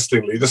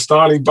 interestingly, the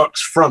styling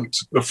buck's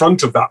the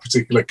front of that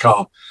particular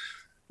car,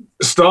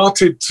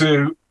 started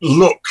to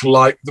look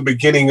like the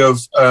beginning of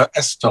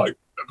S-Type,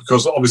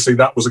 because obviously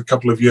that was a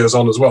couple of years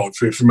on as well,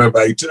 if you remember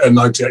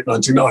 98,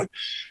 99.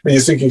 And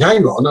you're thinking,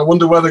 hang on, I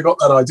wonder where they got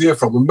that idea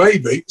from. And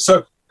maybe,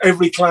 so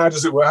every cloud,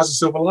 as it were, has a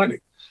silver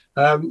lining.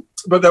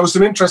 But there were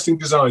some interesting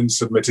designs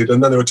submitted,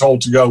 and then they were told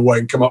to go away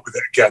and come up with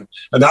it again.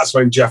 And that's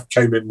when Jeff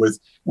came in with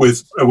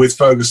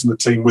Ferguson, the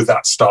team, with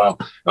that style.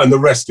 And the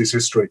rest is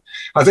history.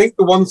 I think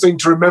the one thing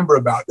to remember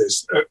about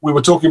this, we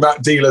were talking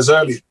about dealers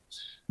earlier.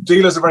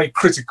 Dealers are very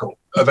critical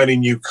of any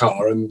new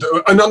car, and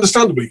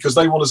understandably, because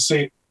they want to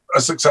see a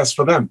success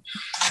for them.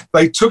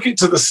 They took it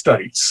to the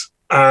States,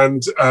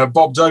 and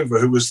Bob Dover,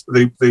 who was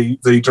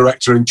the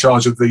director in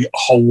charge of the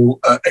whole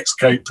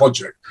XK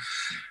project,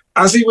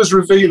 as he was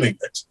revealing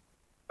it,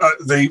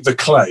 the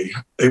clay,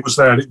 it was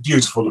there, a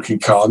beautiful looking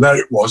car, and there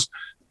it was.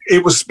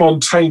 It was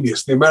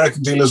spontaneous. The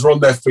American dealers were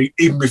on their feet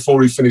even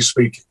before he finished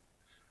speaking.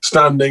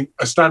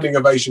 A standing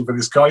ovation for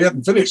this car. He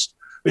hadn't finished.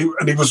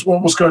 And he was,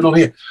 what's going on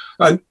here?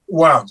 And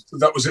wow,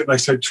 that was it. And they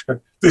said,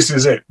 this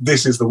is it.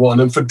 This is the one.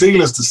 And for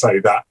dealers to say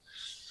that,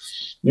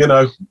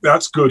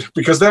 that's good,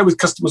 because they're with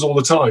customers all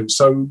the time.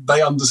 So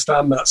they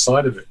understand that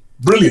side of it.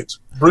 Brilliant.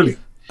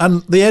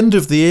 And the end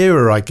of the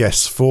era, I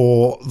guess,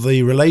 for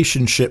the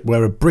relationship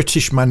where a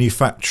British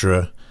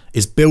manufacturer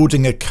is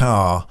building a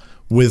car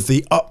with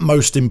the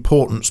utmost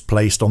importance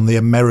placed on the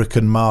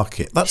American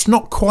market. That's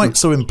not quite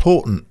so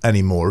important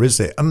anymore, is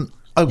it? And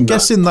I'm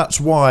guessing that's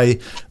why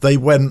they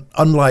went,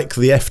 unlike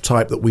the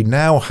F-Type that we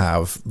now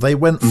have, they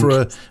went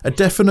for a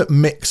definite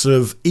mix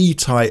of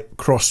E-Type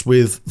crossed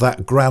with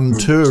that grand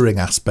touring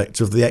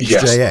aspect of the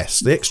XJS. Yes.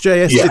 The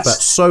XJS did that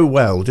so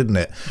well, didn't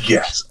it?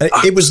 Yes.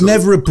 It was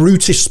never a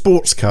brutish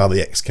sports car,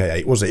 the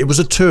XK8, was it? It was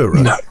a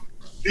tourer. No.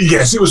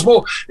 Yes, it was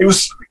more. It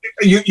was.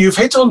 You've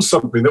hit on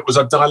something that was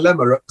a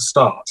dilemma at the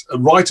start,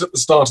 right at the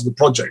start of the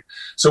project.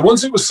 So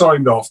once it was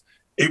signed off,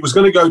 it was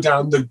going to go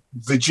down the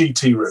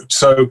GT route.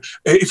 So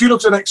if you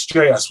looked at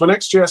XJS, when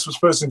XJS was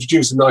first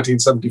introduced in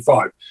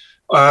 1975,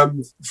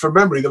 from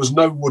memory, there was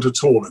no wood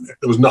at all in it.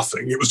 There was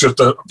nothing. It was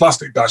just a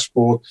plastic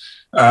dashboard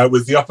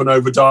with the up and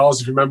over dials,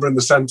 if you remember, in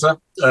the centre,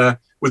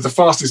 with the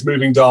fastest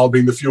moving dial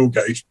being the fuel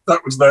gauge. That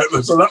was there.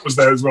 So that was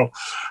there as well.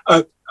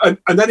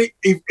 And then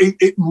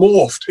it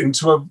morphed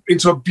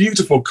into a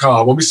beautiful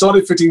car when we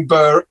started fitting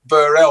Burr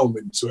Elm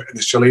into it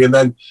initially, and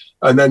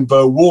then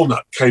Burr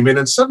Walnut came in,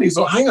 and suddenly you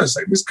thought, hang on a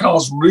second, this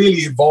car's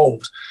really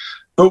evolved.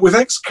 But with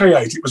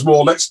XK8, it was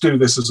more, let's do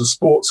this as a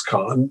sports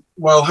car. And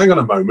well, hang on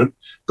a moment,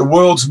 the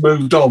world's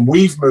moved on,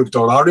 we've moved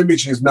on, our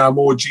image is now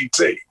more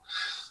GT.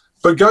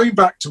 But going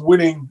back to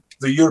winning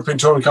the European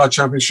Touring Car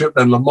Championship,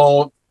 then Le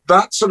Mans,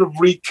 that sort of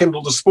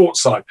rekindled the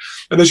sports side.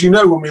 And as you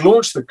know, when we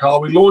launched the car,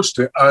 we launched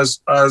it as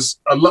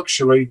a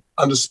luxury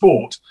and a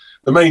sport.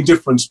 The main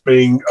difference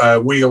being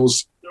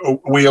wheels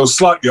wheels,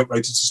 slightly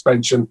uprated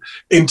suspension,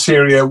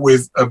 interior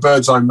with a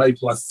bird's eye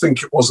maple, I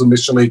think it was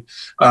initially,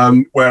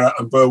 where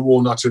a burr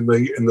walnut in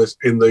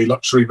the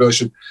luxury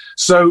version.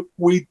 So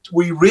we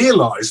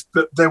realised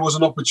that there was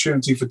an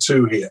opportunity for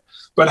two here.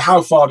 But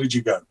how far did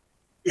you go?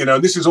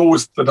 This is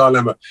always the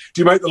dilemma.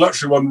 Do you make the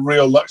luxury one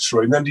real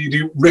luxury, and then do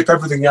you rip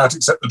everything out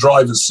except the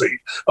driver's seat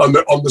on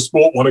the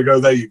sport one and go,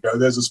 there you go,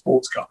 there's a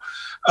sports car?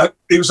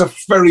 It was a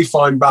very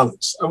fine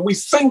balance, and we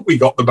think we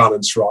got the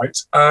balance right.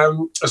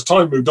 As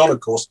time moved on,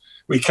 of course,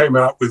 we came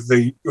out with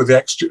the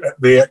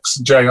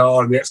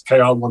XJR and the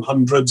XK8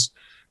 100s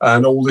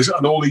and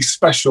all these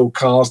special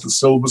cars, the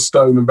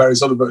Silverstone and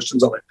various other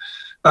versions of it.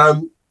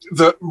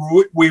 That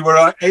we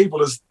were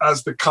able,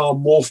 as the car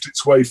morphed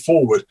its way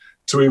forward,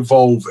 to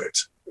evolve it.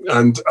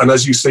 And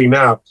as you see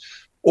now,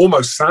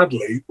 almost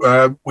sadly,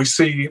 we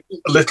see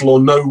little or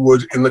no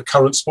wood in the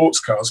current sports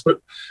cars.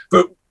 But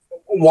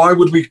why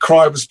would we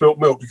cry over spilt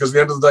milk? Because at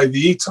the end of the day, the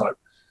E-Type,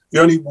 the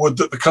only wood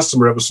that the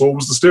customer ever saw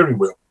was the steering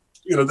wheel.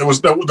 There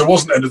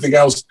wasn't anything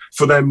else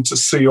for them to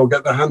see or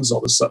get their hands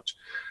on as such.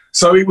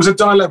 So it was a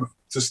dilemma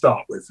to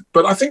start with.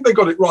 But I think they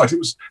got it right. It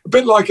was a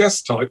bit like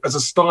S-Type as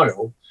a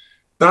style.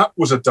 That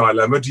was a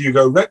dilemma. Do you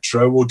go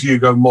retro or do you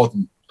go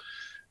modern?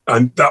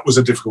 And that was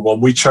a difficult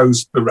one. We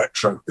chose the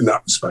retro in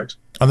that respect.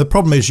 And the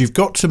problem is you've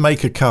got to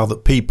make a car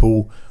that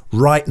people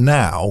right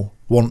now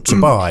want to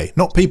buy.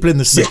 Not people in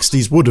the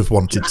 60s would have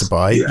wanted to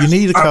buy. You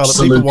need a car that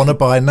people want to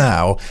buy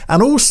now.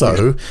 And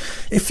also,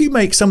 if you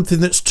make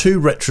something that's too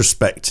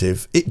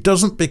retrospective, it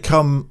doesn't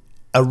become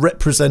a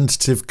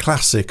representative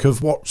classic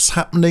of what's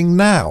happening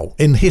now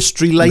in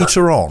history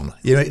later on.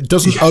 It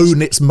doesn't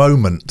own its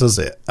moment, does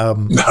it?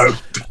 No.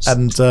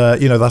 And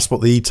that's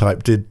what the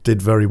E-Type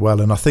did very well,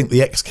 and I think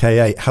the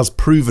XK8 has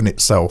proven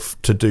itself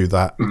to do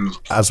that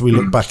as we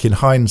look back in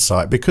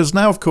hindsight, because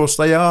now, of course,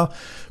 they are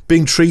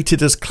being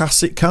treated as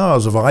classic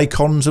cars, of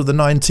icons of the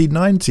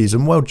 1990s,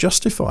 and well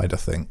justified, I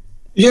think.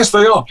 Yes,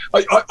 they are.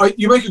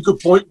 You make a good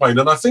point, Wayne,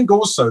 and I think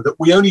also that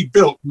we only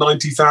built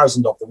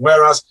 90,000 of them,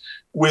 whereas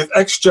with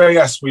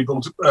XJS, we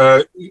built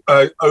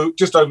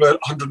just over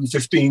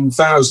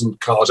 115,000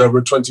 cars over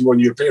a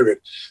 21-year period.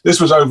 This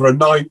was over a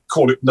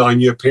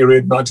 9-year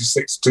period,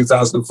 96 to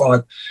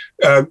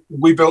 2005.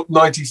 We built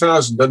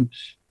 90,000. And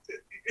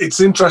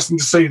it's interesting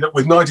to see that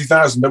with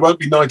 90,000, there won't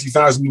be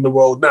 90,000 in the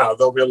world now.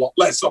 There'll be a lot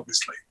less,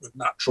 obviously, with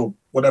natural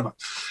whatever.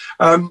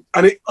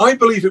 I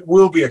believe it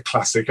will be a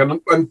classic.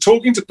 And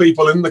talking to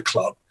people in the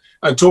club,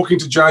 and talking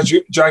to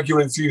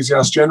Jaguar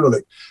enthusiasts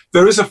generally,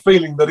 there is a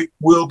feeling that it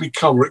will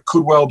become, or it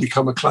could well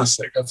become, a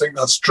classic. I think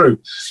that's true.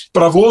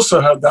 But I've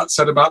also heard that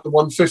said about the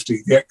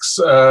 150, the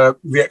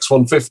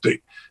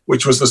X150,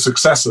 which was the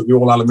successor, the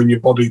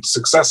all-aluminium bodied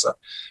successor.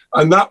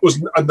 And that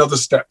was another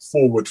step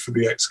forward for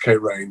the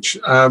XK range,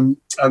 and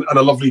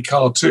a lovely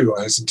car too,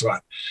 I hasten to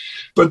add.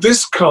 But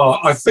this car,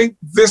 I think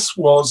this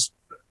was...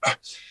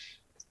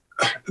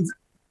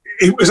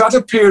 It was at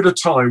a period of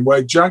time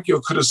where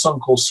Jaguar could have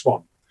sunk or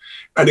swum.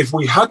 And if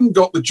we hadn't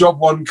got the job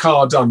one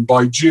car done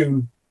by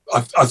June,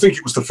 I think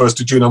it was the 1st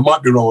of June, I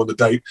might be wrong on the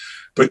date,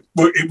 but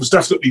it was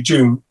definitely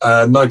June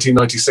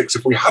 1996.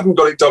 If we hadn't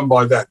got it done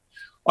by then,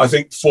 I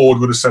think Ford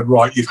would have said,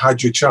 right, you've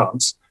had your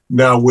chance.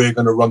 Now we're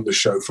going to run the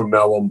show from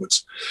now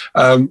onwards.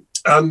 And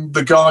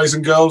the guys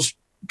and girls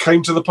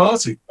came to the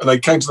party, and they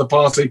came to the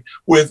party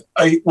with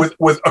a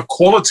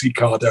quality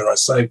car, dare I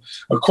say,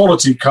 a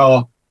quality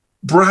car,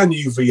 brand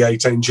new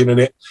V8 engine in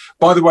it.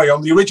 By the way,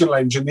 on the original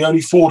engine, the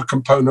only Ford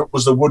component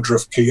was the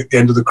Woodruff key at the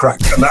end of the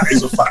crank, and that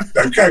is a fact.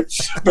 Okay,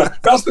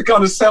 but that's the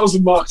kind of sales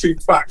and marketing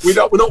fact. We're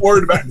not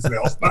worried about anything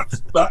else.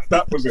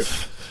 That was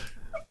it.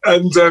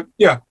 And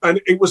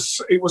and it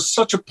was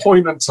such a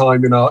poignant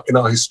time in our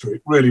history.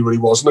 It really, really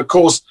was. And of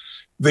course,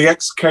 the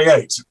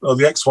XK8 or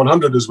the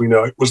X100, as we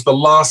know it, was the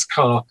last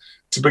car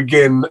to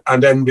begin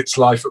and end its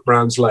life at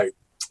Browns Lane.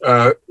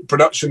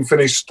 Production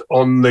finished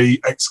on the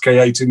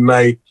XK8 in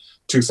May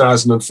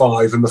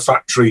 2005, and the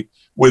factory,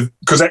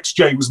 because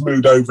XJ was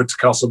moved over to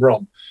Castle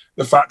Brom,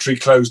 the factory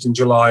closed in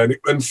July.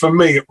 And for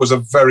me, it was a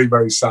very,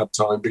 very sad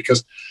time,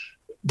 because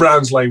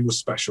Browns Lane was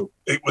special.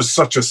 It was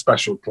such a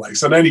special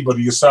place. And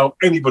anybody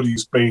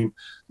who's been,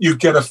 you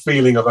get a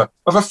feeling of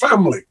a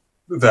family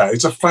there.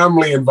 It's a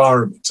family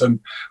environment. And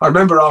I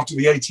remember after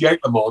the 88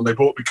 Le Mans, they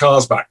brought the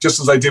cars back,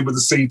 just as they did with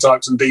the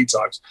C-types and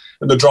D-types.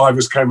 And the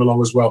drivers came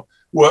along as well.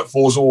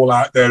 Workforce all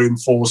out there in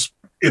force,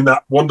 in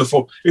that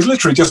wonderful, it's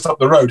literally just up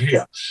the road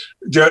here.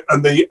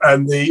 And the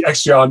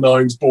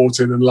XJR9s bought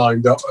in and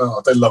lined up.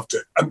 Oh, they loved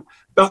it. And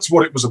that's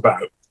what it was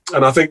about.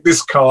 And I think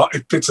this car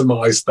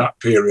epitomised that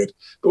period,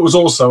 but was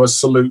also a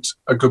salute,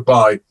 a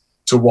goodbye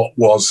to what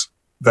was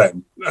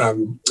then.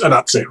 And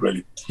that's it,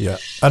 really. Yeah.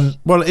 And,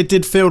 well, it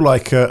did feel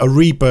like a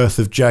rebirth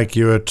of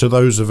Jaguar to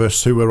those of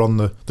us who were on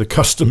the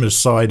customer's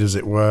side, as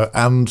it were.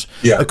 And,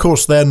 of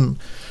course, then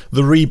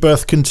the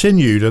rebirth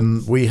continued,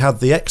 and we had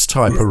the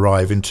X-Type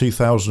arrive in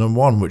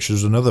 2001, which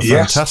was another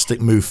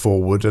fantastic move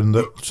forward, and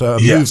that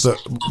move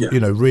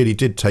that really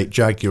did take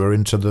Jaguar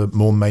into the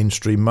more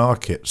mainstream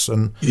markets.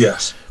 And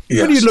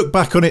when you look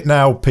back on it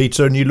now,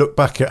 Peter, and you look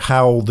back at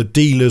how the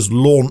dealers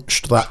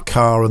launched that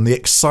car and the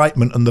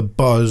excitement and the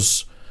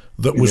buzz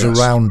that was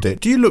around it,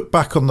 do you look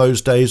back on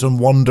those days and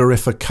wonder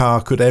if a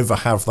car could ever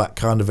have that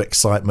kind of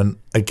excitement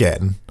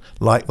again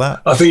like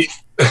that? I think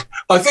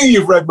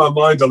you've read my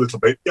mind a little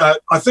bit.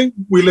 I think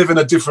we live in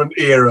a different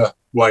era,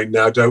 Wayne,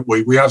 now, don't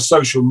we? We have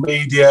social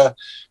media.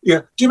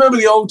 Yeah. Do you remember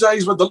the old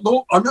days when I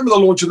remember the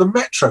launch of the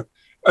Metro?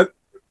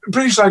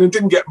 British Stadium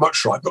didn't get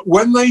much right, but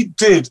when they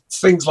did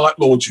things like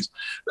launches,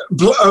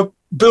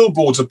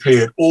 billboards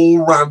appeared all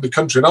around the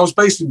country. And I was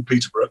based in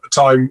Peterborough at the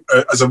time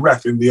as a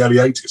rep in the early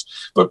 80s.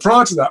 But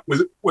prior to that,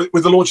 with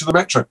the launch of the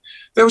Metro,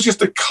 there was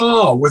just a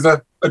car with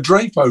a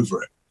drape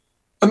over it.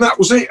 And that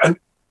was it. And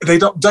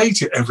they'd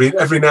update it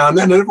every now and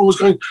then. And everyone was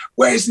going,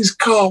 where's this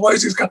car?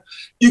 Where's this car?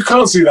 You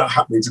can't see that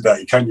happening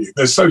today, can you?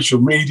 There's social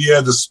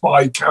media, the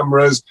spy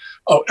cameras,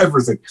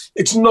 everything.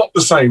 It's not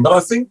the same. But I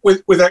think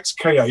with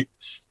XK8,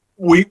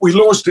 we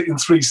launched it in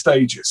 3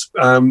 stages.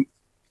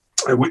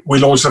 We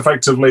launched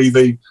effectively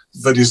the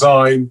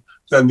design,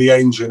 then the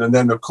engine, and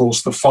then, of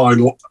course, the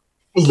final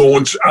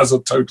launch as a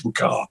total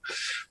car.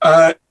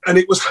 And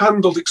it was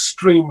handled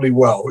extremely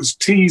well. It was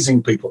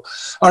teasing people.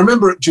 I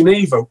remember at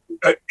Geneva,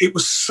 it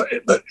was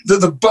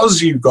the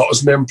buzz you got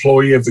as an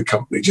employee of the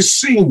company,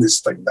 just seeing this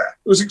thing there.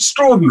 It was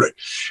extraordinary.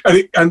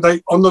 And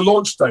they on the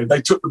launch day,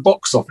 they took the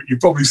box off it. You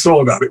probably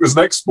saw that. It was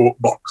an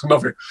export box,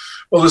 nothing.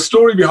 Well, the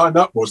story behind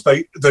that was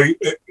they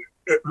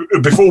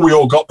before we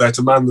all got there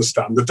to man the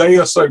stand, the day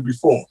or so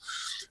before,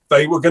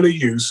 they were going to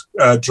use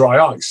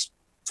dry ice,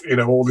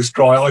 all this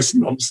dry ice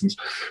nonsense.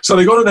 So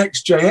they got an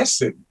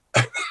XJS in.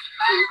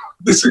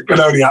 This can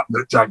only happen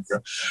at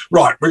Jaguar.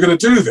 Right, we're going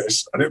to do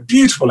this, and a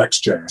beautiful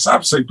XJS,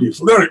 absolutely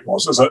beautiful. There it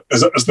was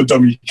as the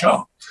dummy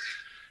car.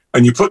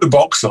 And you put the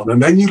box on,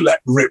 and then you let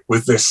rip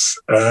with this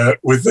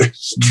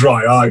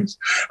dry ice.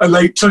 And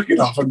they took it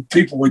off, and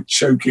people were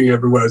choking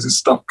everywhere as this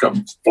stuff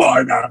comes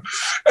flying out.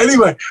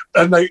 Anyway,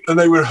 and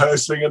they were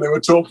rehearsing, and they were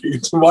talking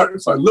into the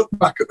microphone. Look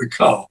back at the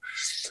car,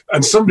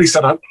 and somebody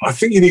said, "I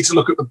think you need to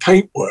look at the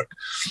paintwork."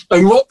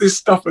 And what this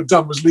stuff had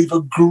done was leave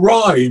a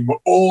grime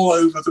all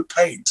over the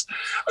paint.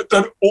 I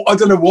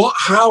don't know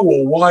how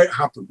or why it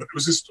happened, but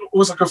it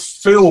was like a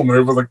film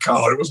over the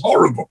car. It was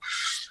horrible.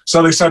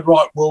 So they said,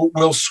 right,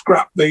 we'll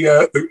scrap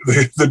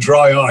the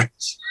dry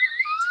ice.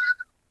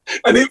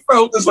 And it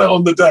felt as though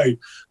on the day,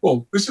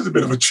 well, this is a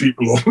bit of a cheap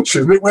launch,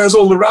 isn't it? Where's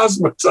all the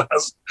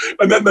razzmatazz?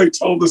 And then they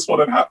told us what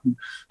had happened.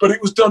 But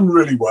it was done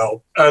really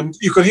well. And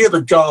you could hear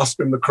the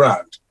gasp in the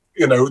crowd.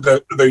 They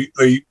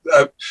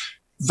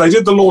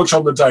did the launch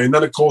on the day. And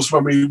then, of course,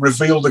 when we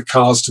revealed the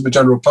cars to the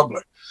general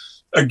public,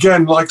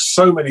 again, like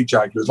so many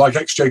Jaguars, like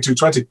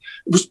XJ220, it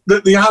was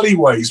the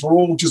alleyways were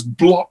all just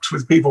blocked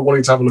with people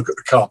wanting to have a look at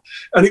the car.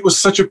 And it was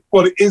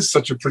it is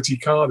such a pretty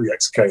car, the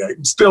XK8.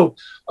 And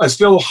it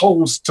still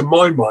holds, to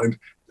my mind,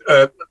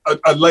 a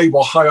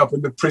label high up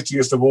in the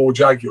prettiest of all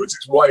Jaguars.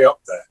 It's way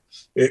up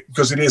there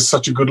because it is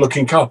such a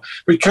good-looking car.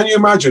 But can you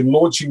imagine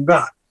launching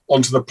that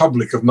onto the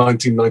public of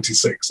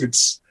 1996?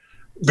 It's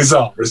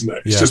bizarre, isn't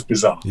it? It's just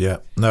bizarre. Yeah,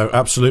 no,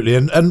 absolutely.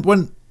 And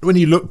when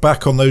you look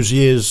back on those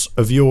years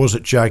of yours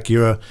at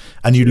Jaguar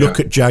and you look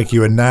at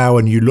Jaguar now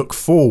and you look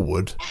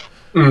forward,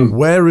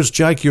 where has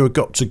Jaguar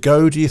got to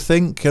go, do you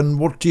think? And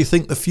what do you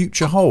think the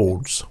future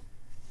holds?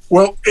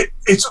 Well,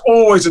 it's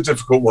always a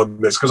difficult one,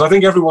 this, because I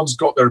think everyone's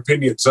got their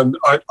opinions. And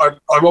I'm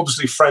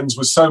obviously friends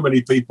with so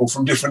many people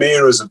from different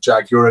eras of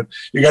Jaguar. And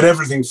you get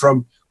everything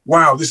from,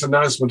 wow, this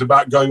announcement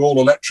about going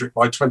all electric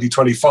by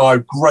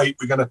 2025, great,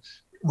 we're going to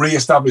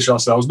re-establish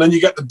ourselves. And then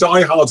you get the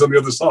diehards on the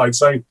other side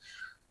saying,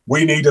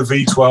 we need a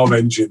V12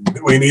 engine.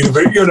 We need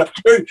and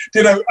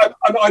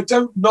I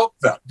don't knock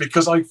that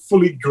because I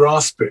fully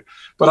grasp it.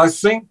 But I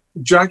think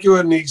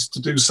Jaguar needs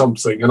to do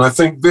something, and I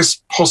think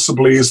this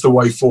possibly is the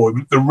way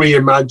forward, the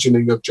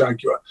reimagining of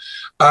Jaguar.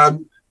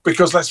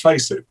 Because let's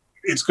face it,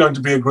 it's going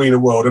to be a greener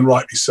world, and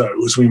rightly so,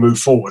 as we move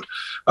forward.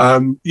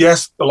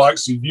 Yes, the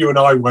likes of you and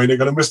I, Wayne, are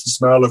going to miss the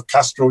smell of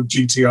Castrol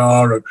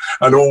GTR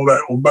and all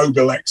that, or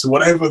Mobile X, and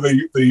whatever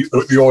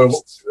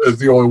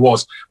the oil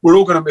was. We're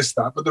all going to miss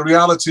that. But the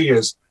reality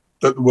is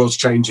that the world's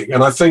changing.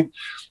 And I think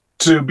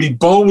to be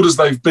bold as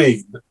they've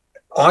been,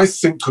 I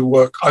think could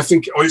work. I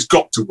think it's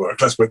got to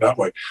work, let's put it that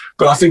way.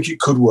 But I think it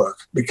could work,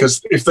 because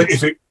if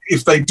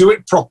they do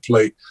it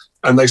properly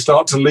and they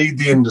start to lead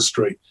the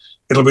industry,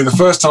 it'll be the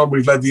first time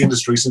we've led the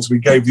industry since we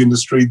gave the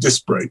industry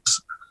disc brakes.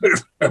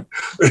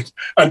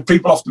 And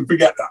people often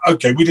forget that.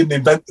 Okay, we didn't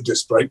invent the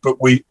disc brake,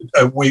 but we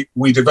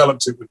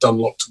developed it with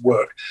Dunlop to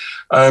work.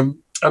 And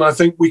I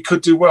think we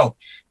could do well.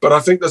 But I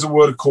think there's a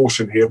word of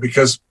caution here,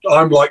 because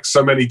I'm like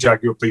so many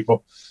Jaguar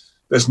people.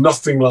 There's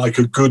nothing like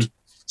a good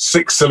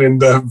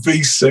 6-cylinder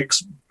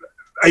V6,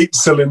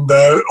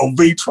 8-cylinder or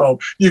V12.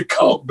 You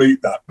can't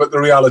beat that. But the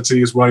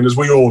reality is, Wayne, as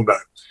we all know,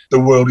 the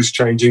world is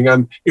changing.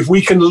 And if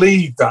we can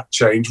lead that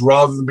change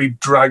rather than be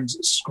dragged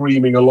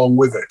screaming along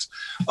with it,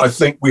 I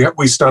think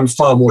we stand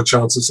far more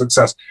chance of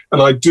success.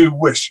 And I do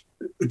wish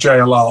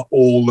JLR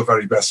all the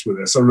very best with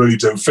this. I really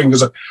do.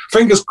 Fingers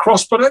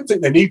crossed, but I don't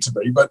think they need to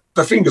be, but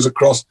the fingers are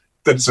crossed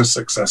that it's a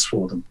success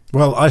for them.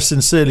 Well, I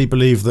sincerely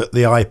believe that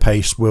the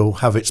I-Pace will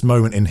have its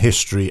moment in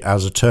history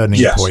as a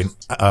turning point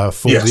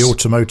for the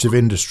automotive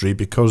industry,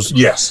 because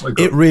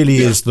it really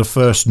is the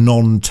first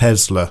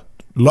non-Tesla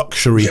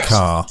luxury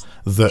car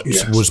that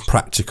was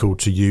practical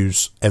to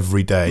use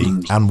every day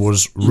and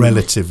was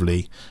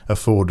relatively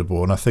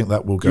affordable, and I think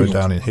that will go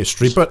down in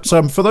history. But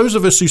for those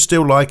of us who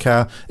still like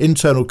our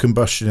internal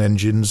combustion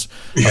engines,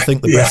 I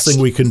think the best thing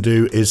we can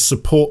do is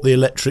support the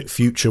electric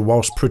future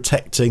whilst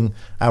protecting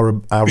our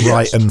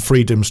right and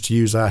freedoms to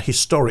use our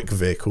historic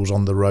vehicles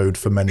on the road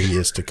for many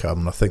years to come.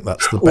 And I think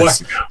that's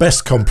the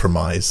best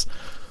compromise.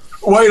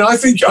 Wayne, I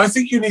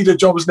think you need a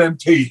job as an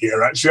MP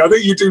here, actually. I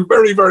think you do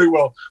very, very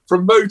well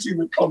promoting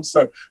the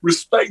concept,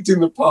 respecting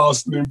the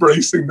past and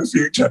embracing the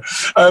future.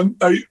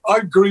 I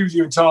agree with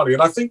you entirely.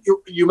 And I think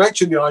you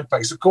mentioned the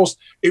I-Pace. Of course,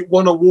 it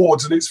won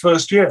awards in its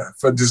first year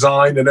for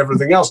design and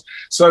everything else.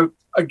 So,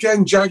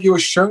 again, Jaguar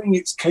showing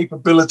its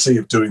capability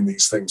of doing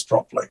these things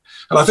properly.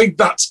 And I think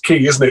that's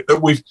key, isn't it?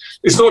 That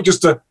it's not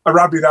just a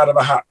rabbit out of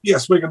a hat.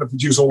 Yes, we're going to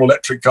produce all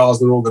electric cars.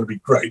 They're all going to be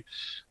great.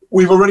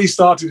 We've already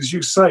started, as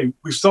you say,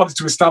 we've started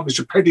to establish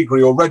a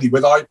pedigree already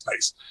with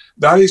I-Pace.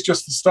 That is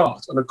just the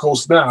start. And of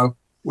course, now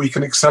we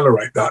can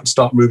accelerate that and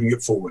start moving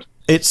it forward.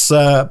 It's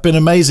been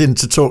amazing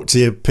to talk to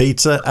you,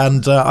 Peter,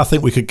 and I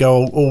think we could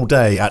go all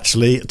day,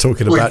 actually,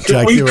 talking about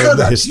Jaguar and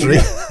the history.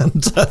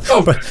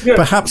 And,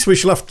 perhaps we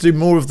shall have to do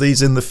more of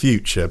these in the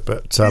future.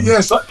 But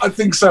yes, I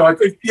think so.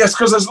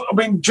 Because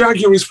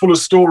Jaguar is full of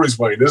stories,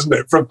 Wayne, isn't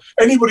it? From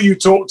anybody you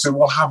talk to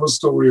will have a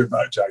story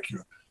about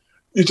Jaguar.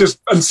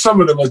 And some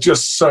of them are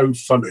just so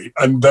funny,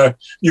 and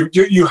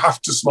you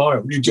have to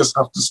smile. You just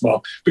have to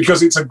smile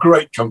because it's a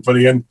great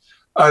company, and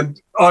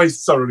I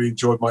thoroughly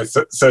enjoyed my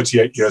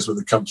 38 years with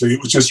the company. It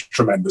was just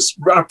tremendous,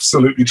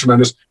 absolutely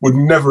tremendous. Would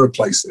never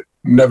replace it.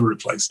 Never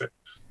replace it.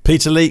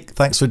 Peter Leake,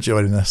 thanks for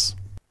joining us.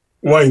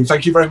 Wayne,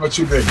 thank you very much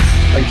indeed.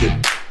 Thank you.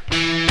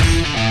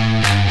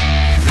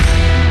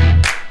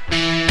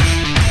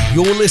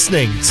 You're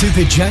listening to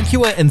the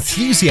Jaguar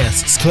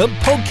Enthusiasts Club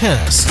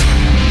podcast.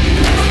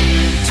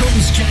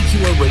 Tom's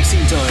Jaguar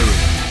Racing Diary,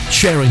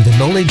 sharing the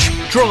knowledge,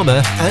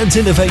 drama and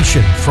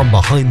innovation from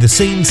behind the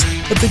scenes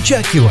of the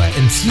Jaguar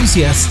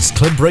Enthusiasts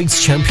Club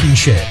Race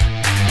Championship.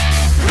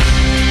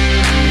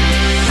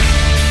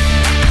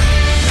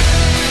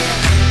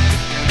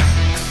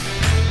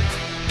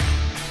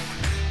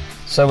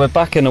 So we're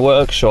back in the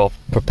workshop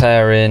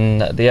preparing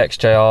the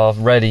XJR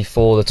ready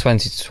for the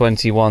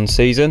 2021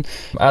 season.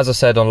 As I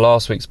said on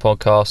last week's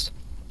podcast,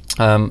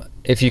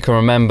 if you can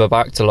remember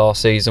back to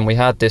last season, we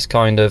had this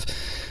kind of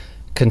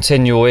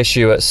continual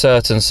issue at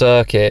certain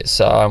circuits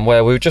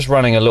where we were just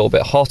running a little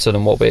bit hotter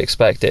than what we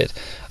expected.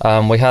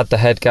 We had the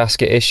head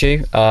gasket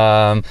issue,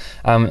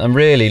 and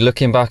really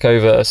looking back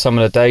over some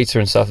of the data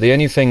and stuff, the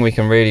only thing we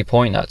can really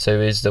point at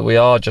to is that we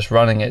are just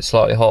running it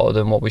slightly hotter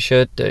than what we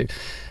should do.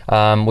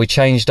 We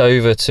changed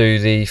over to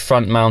the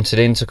front mounted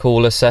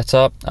intercooler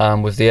setup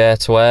with the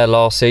air-to-air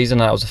last season.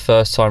 That was the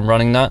first time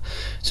running that.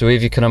 So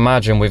if you can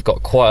imagine, we've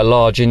got quite a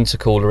large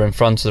intercooler in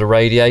front of the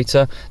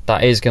radiator.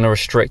 That is going to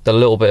restrict a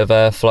little bit of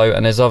airflow,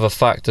 and there's other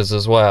factors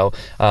as well.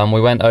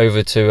 We went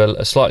over to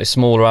a slightly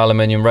smaller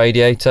aluminium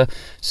radiator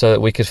so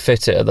that we could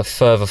fit it at the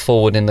further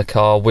forward in the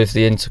car with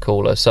the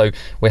intercooler. So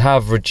we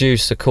have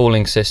reduced the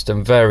cooling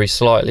system very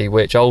slightly,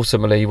 which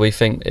ultimately we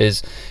think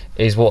is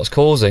what's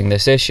causing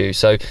this issue.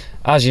 So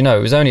as you know,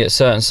 it was only at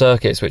certain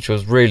circuits, which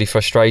was really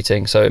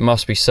frustrating, so it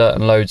must be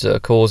certain loads that are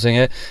causing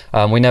it.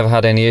 We never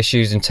had any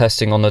issues in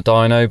testing on the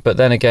dyno, but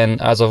then again,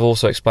 as I've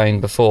also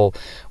explained before,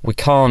 we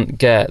can't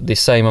get the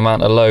same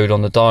amount of load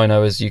on the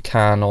dyno as you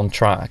can on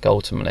track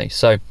ultimately.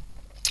 So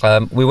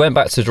we went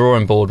back to the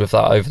drawing board with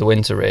that over the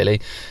winter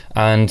really,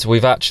 and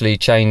we've actually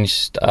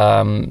changed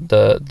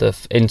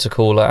the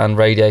intercooler and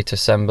radiator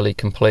assembly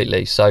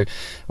completely. So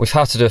we've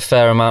had to do a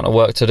fair amount of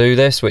work to do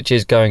this, which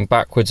is going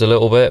backwards a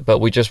little bit, but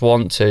we just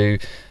want to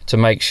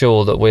make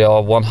sure that we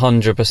are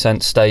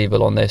 100%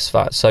 stable on this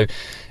fact. So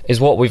is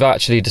what we've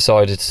actually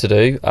decided to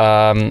do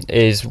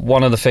is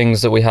one of the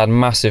things that we had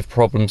massive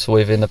problems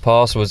with in the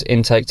past was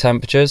intake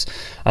temperatures,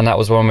 and that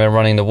was when we were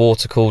running the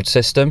water-cooled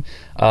system.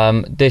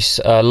 This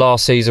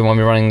last season when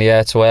we were running the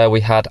air-to-air,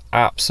 we had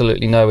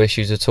absolutely no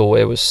issues at all.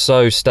 It was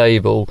so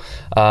stable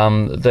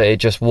that it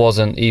just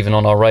wasn't even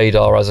on our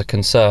radar as a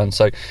concern.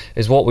 So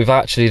is what we've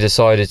actually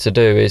decided to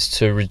do is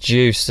to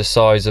reduce the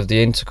size of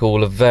the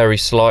intercooler very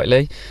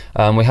slightly.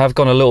 We have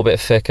gone a little bit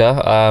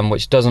thicker,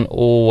 which doesn't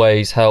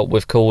always help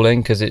with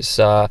cooling because it's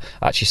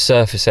actually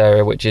surface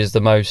area which is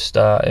the most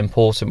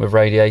important with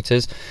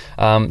radiators.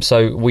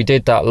 So we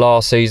did that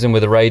last season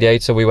with the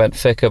radiator. We went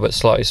thicker but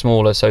slightly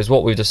smaller. So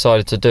what we've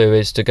decided to do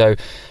is to go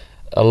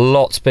a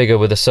lot bigger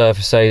with the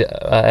surface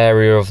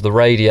area of the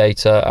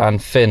radiator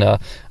and thinner,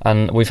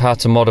 and we've had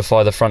to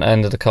modify the front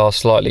end of the car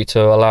slightly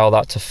to allow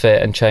that to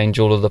fit and change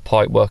all of the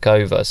pipe work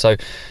over. So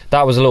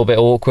that was a little bit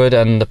awkward,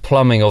 and the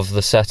plumbing of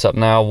the setup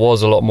now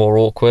was a lot more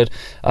awkward.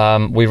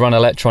 We run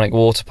electronic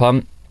water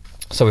pump,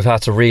 so we've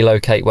had to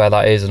relocate where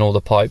that is and all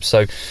the pipes.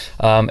 So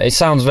it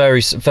sounds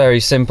very, very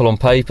simple on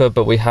paper,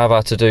 but we have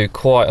had to do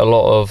quite a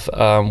lot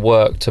of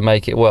work to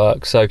make it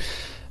work. So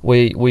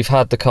we've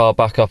had the car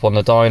back up on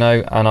the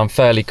dyno, and I'm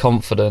fairly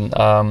confident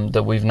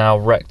that we've now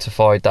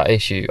rectified that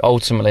issue.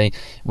 Ultimately,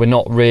 we're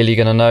not really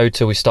going to know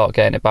till we start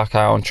getting it back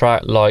out on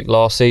track like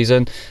last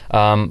season.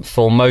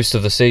 For most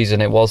of the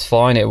season, it was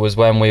fine. It was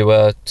when we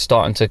were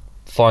starting to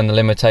find the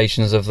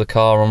limitations of the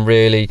car and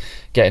really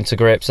getting to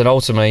grips, and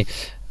ultimately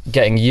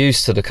getting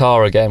used to the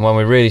car again. When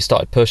we really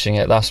started pushing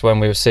it, that's when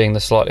we were seeing the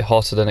slightly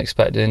hotter than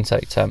expected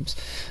intake temps.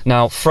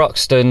 Now,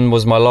 Thruxton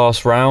was my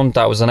last round.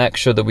 That was an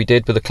extra that we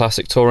did with the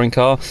classic touring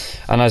car,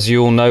 and as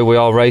you all know, we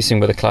are racing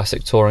with a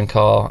classic touring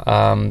car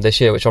this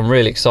year, which I'm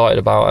really excited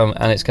about,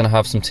 and it's going to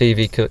have some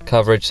TV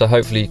coverage, so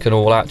hopefully you can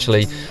all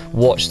actually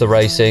watch the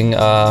racing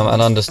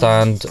and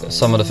understand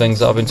some of the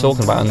things that I've been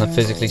talking about and then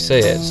physically see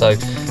it. So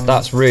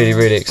that's really,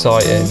 really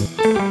exciting.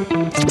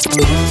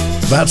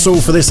 That's all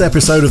for this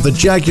episode of the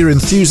Jaguar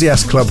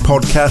Enthusiast Club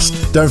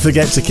podcast. Don't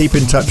forget to keep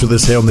in touch with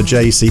us here on the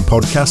JEC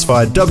podcast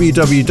via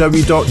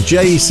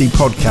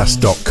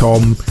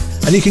www.jecpodcast.com.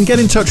 And you can get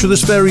in touch with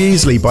us very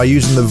easily by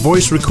using the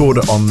voice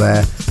recorder on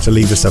there to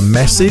leave us a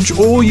message,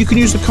 or you can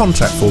use the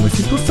contact form if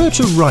you prefer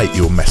to write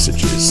your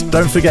messages.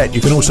 Don't forget,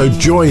 you can also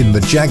join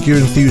the Jaguar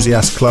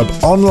Enthusiast Club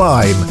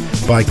online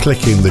by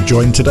clicking the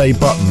Join Today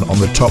button on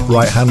the top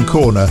right-hand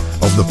corner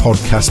of the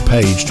podcast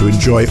page to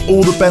enjoy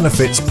all the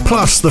benefits,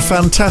 plus the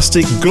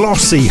fantastic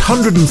glossy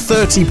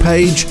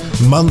 130-page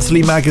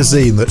monthly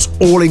magazine that's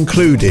all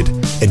included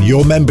in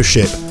your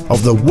membership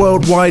of the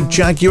worldwide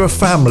Jaguar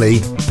family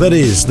that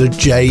is the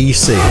JEC.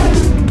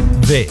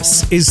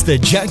 This is the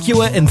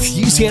Jaguar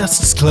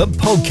Enthusiasts Club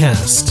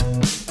podcast.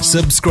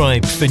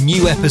 Subscribe for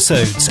new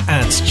episodes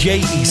at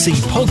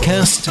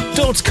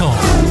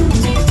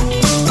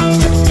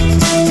jecpodcast.com.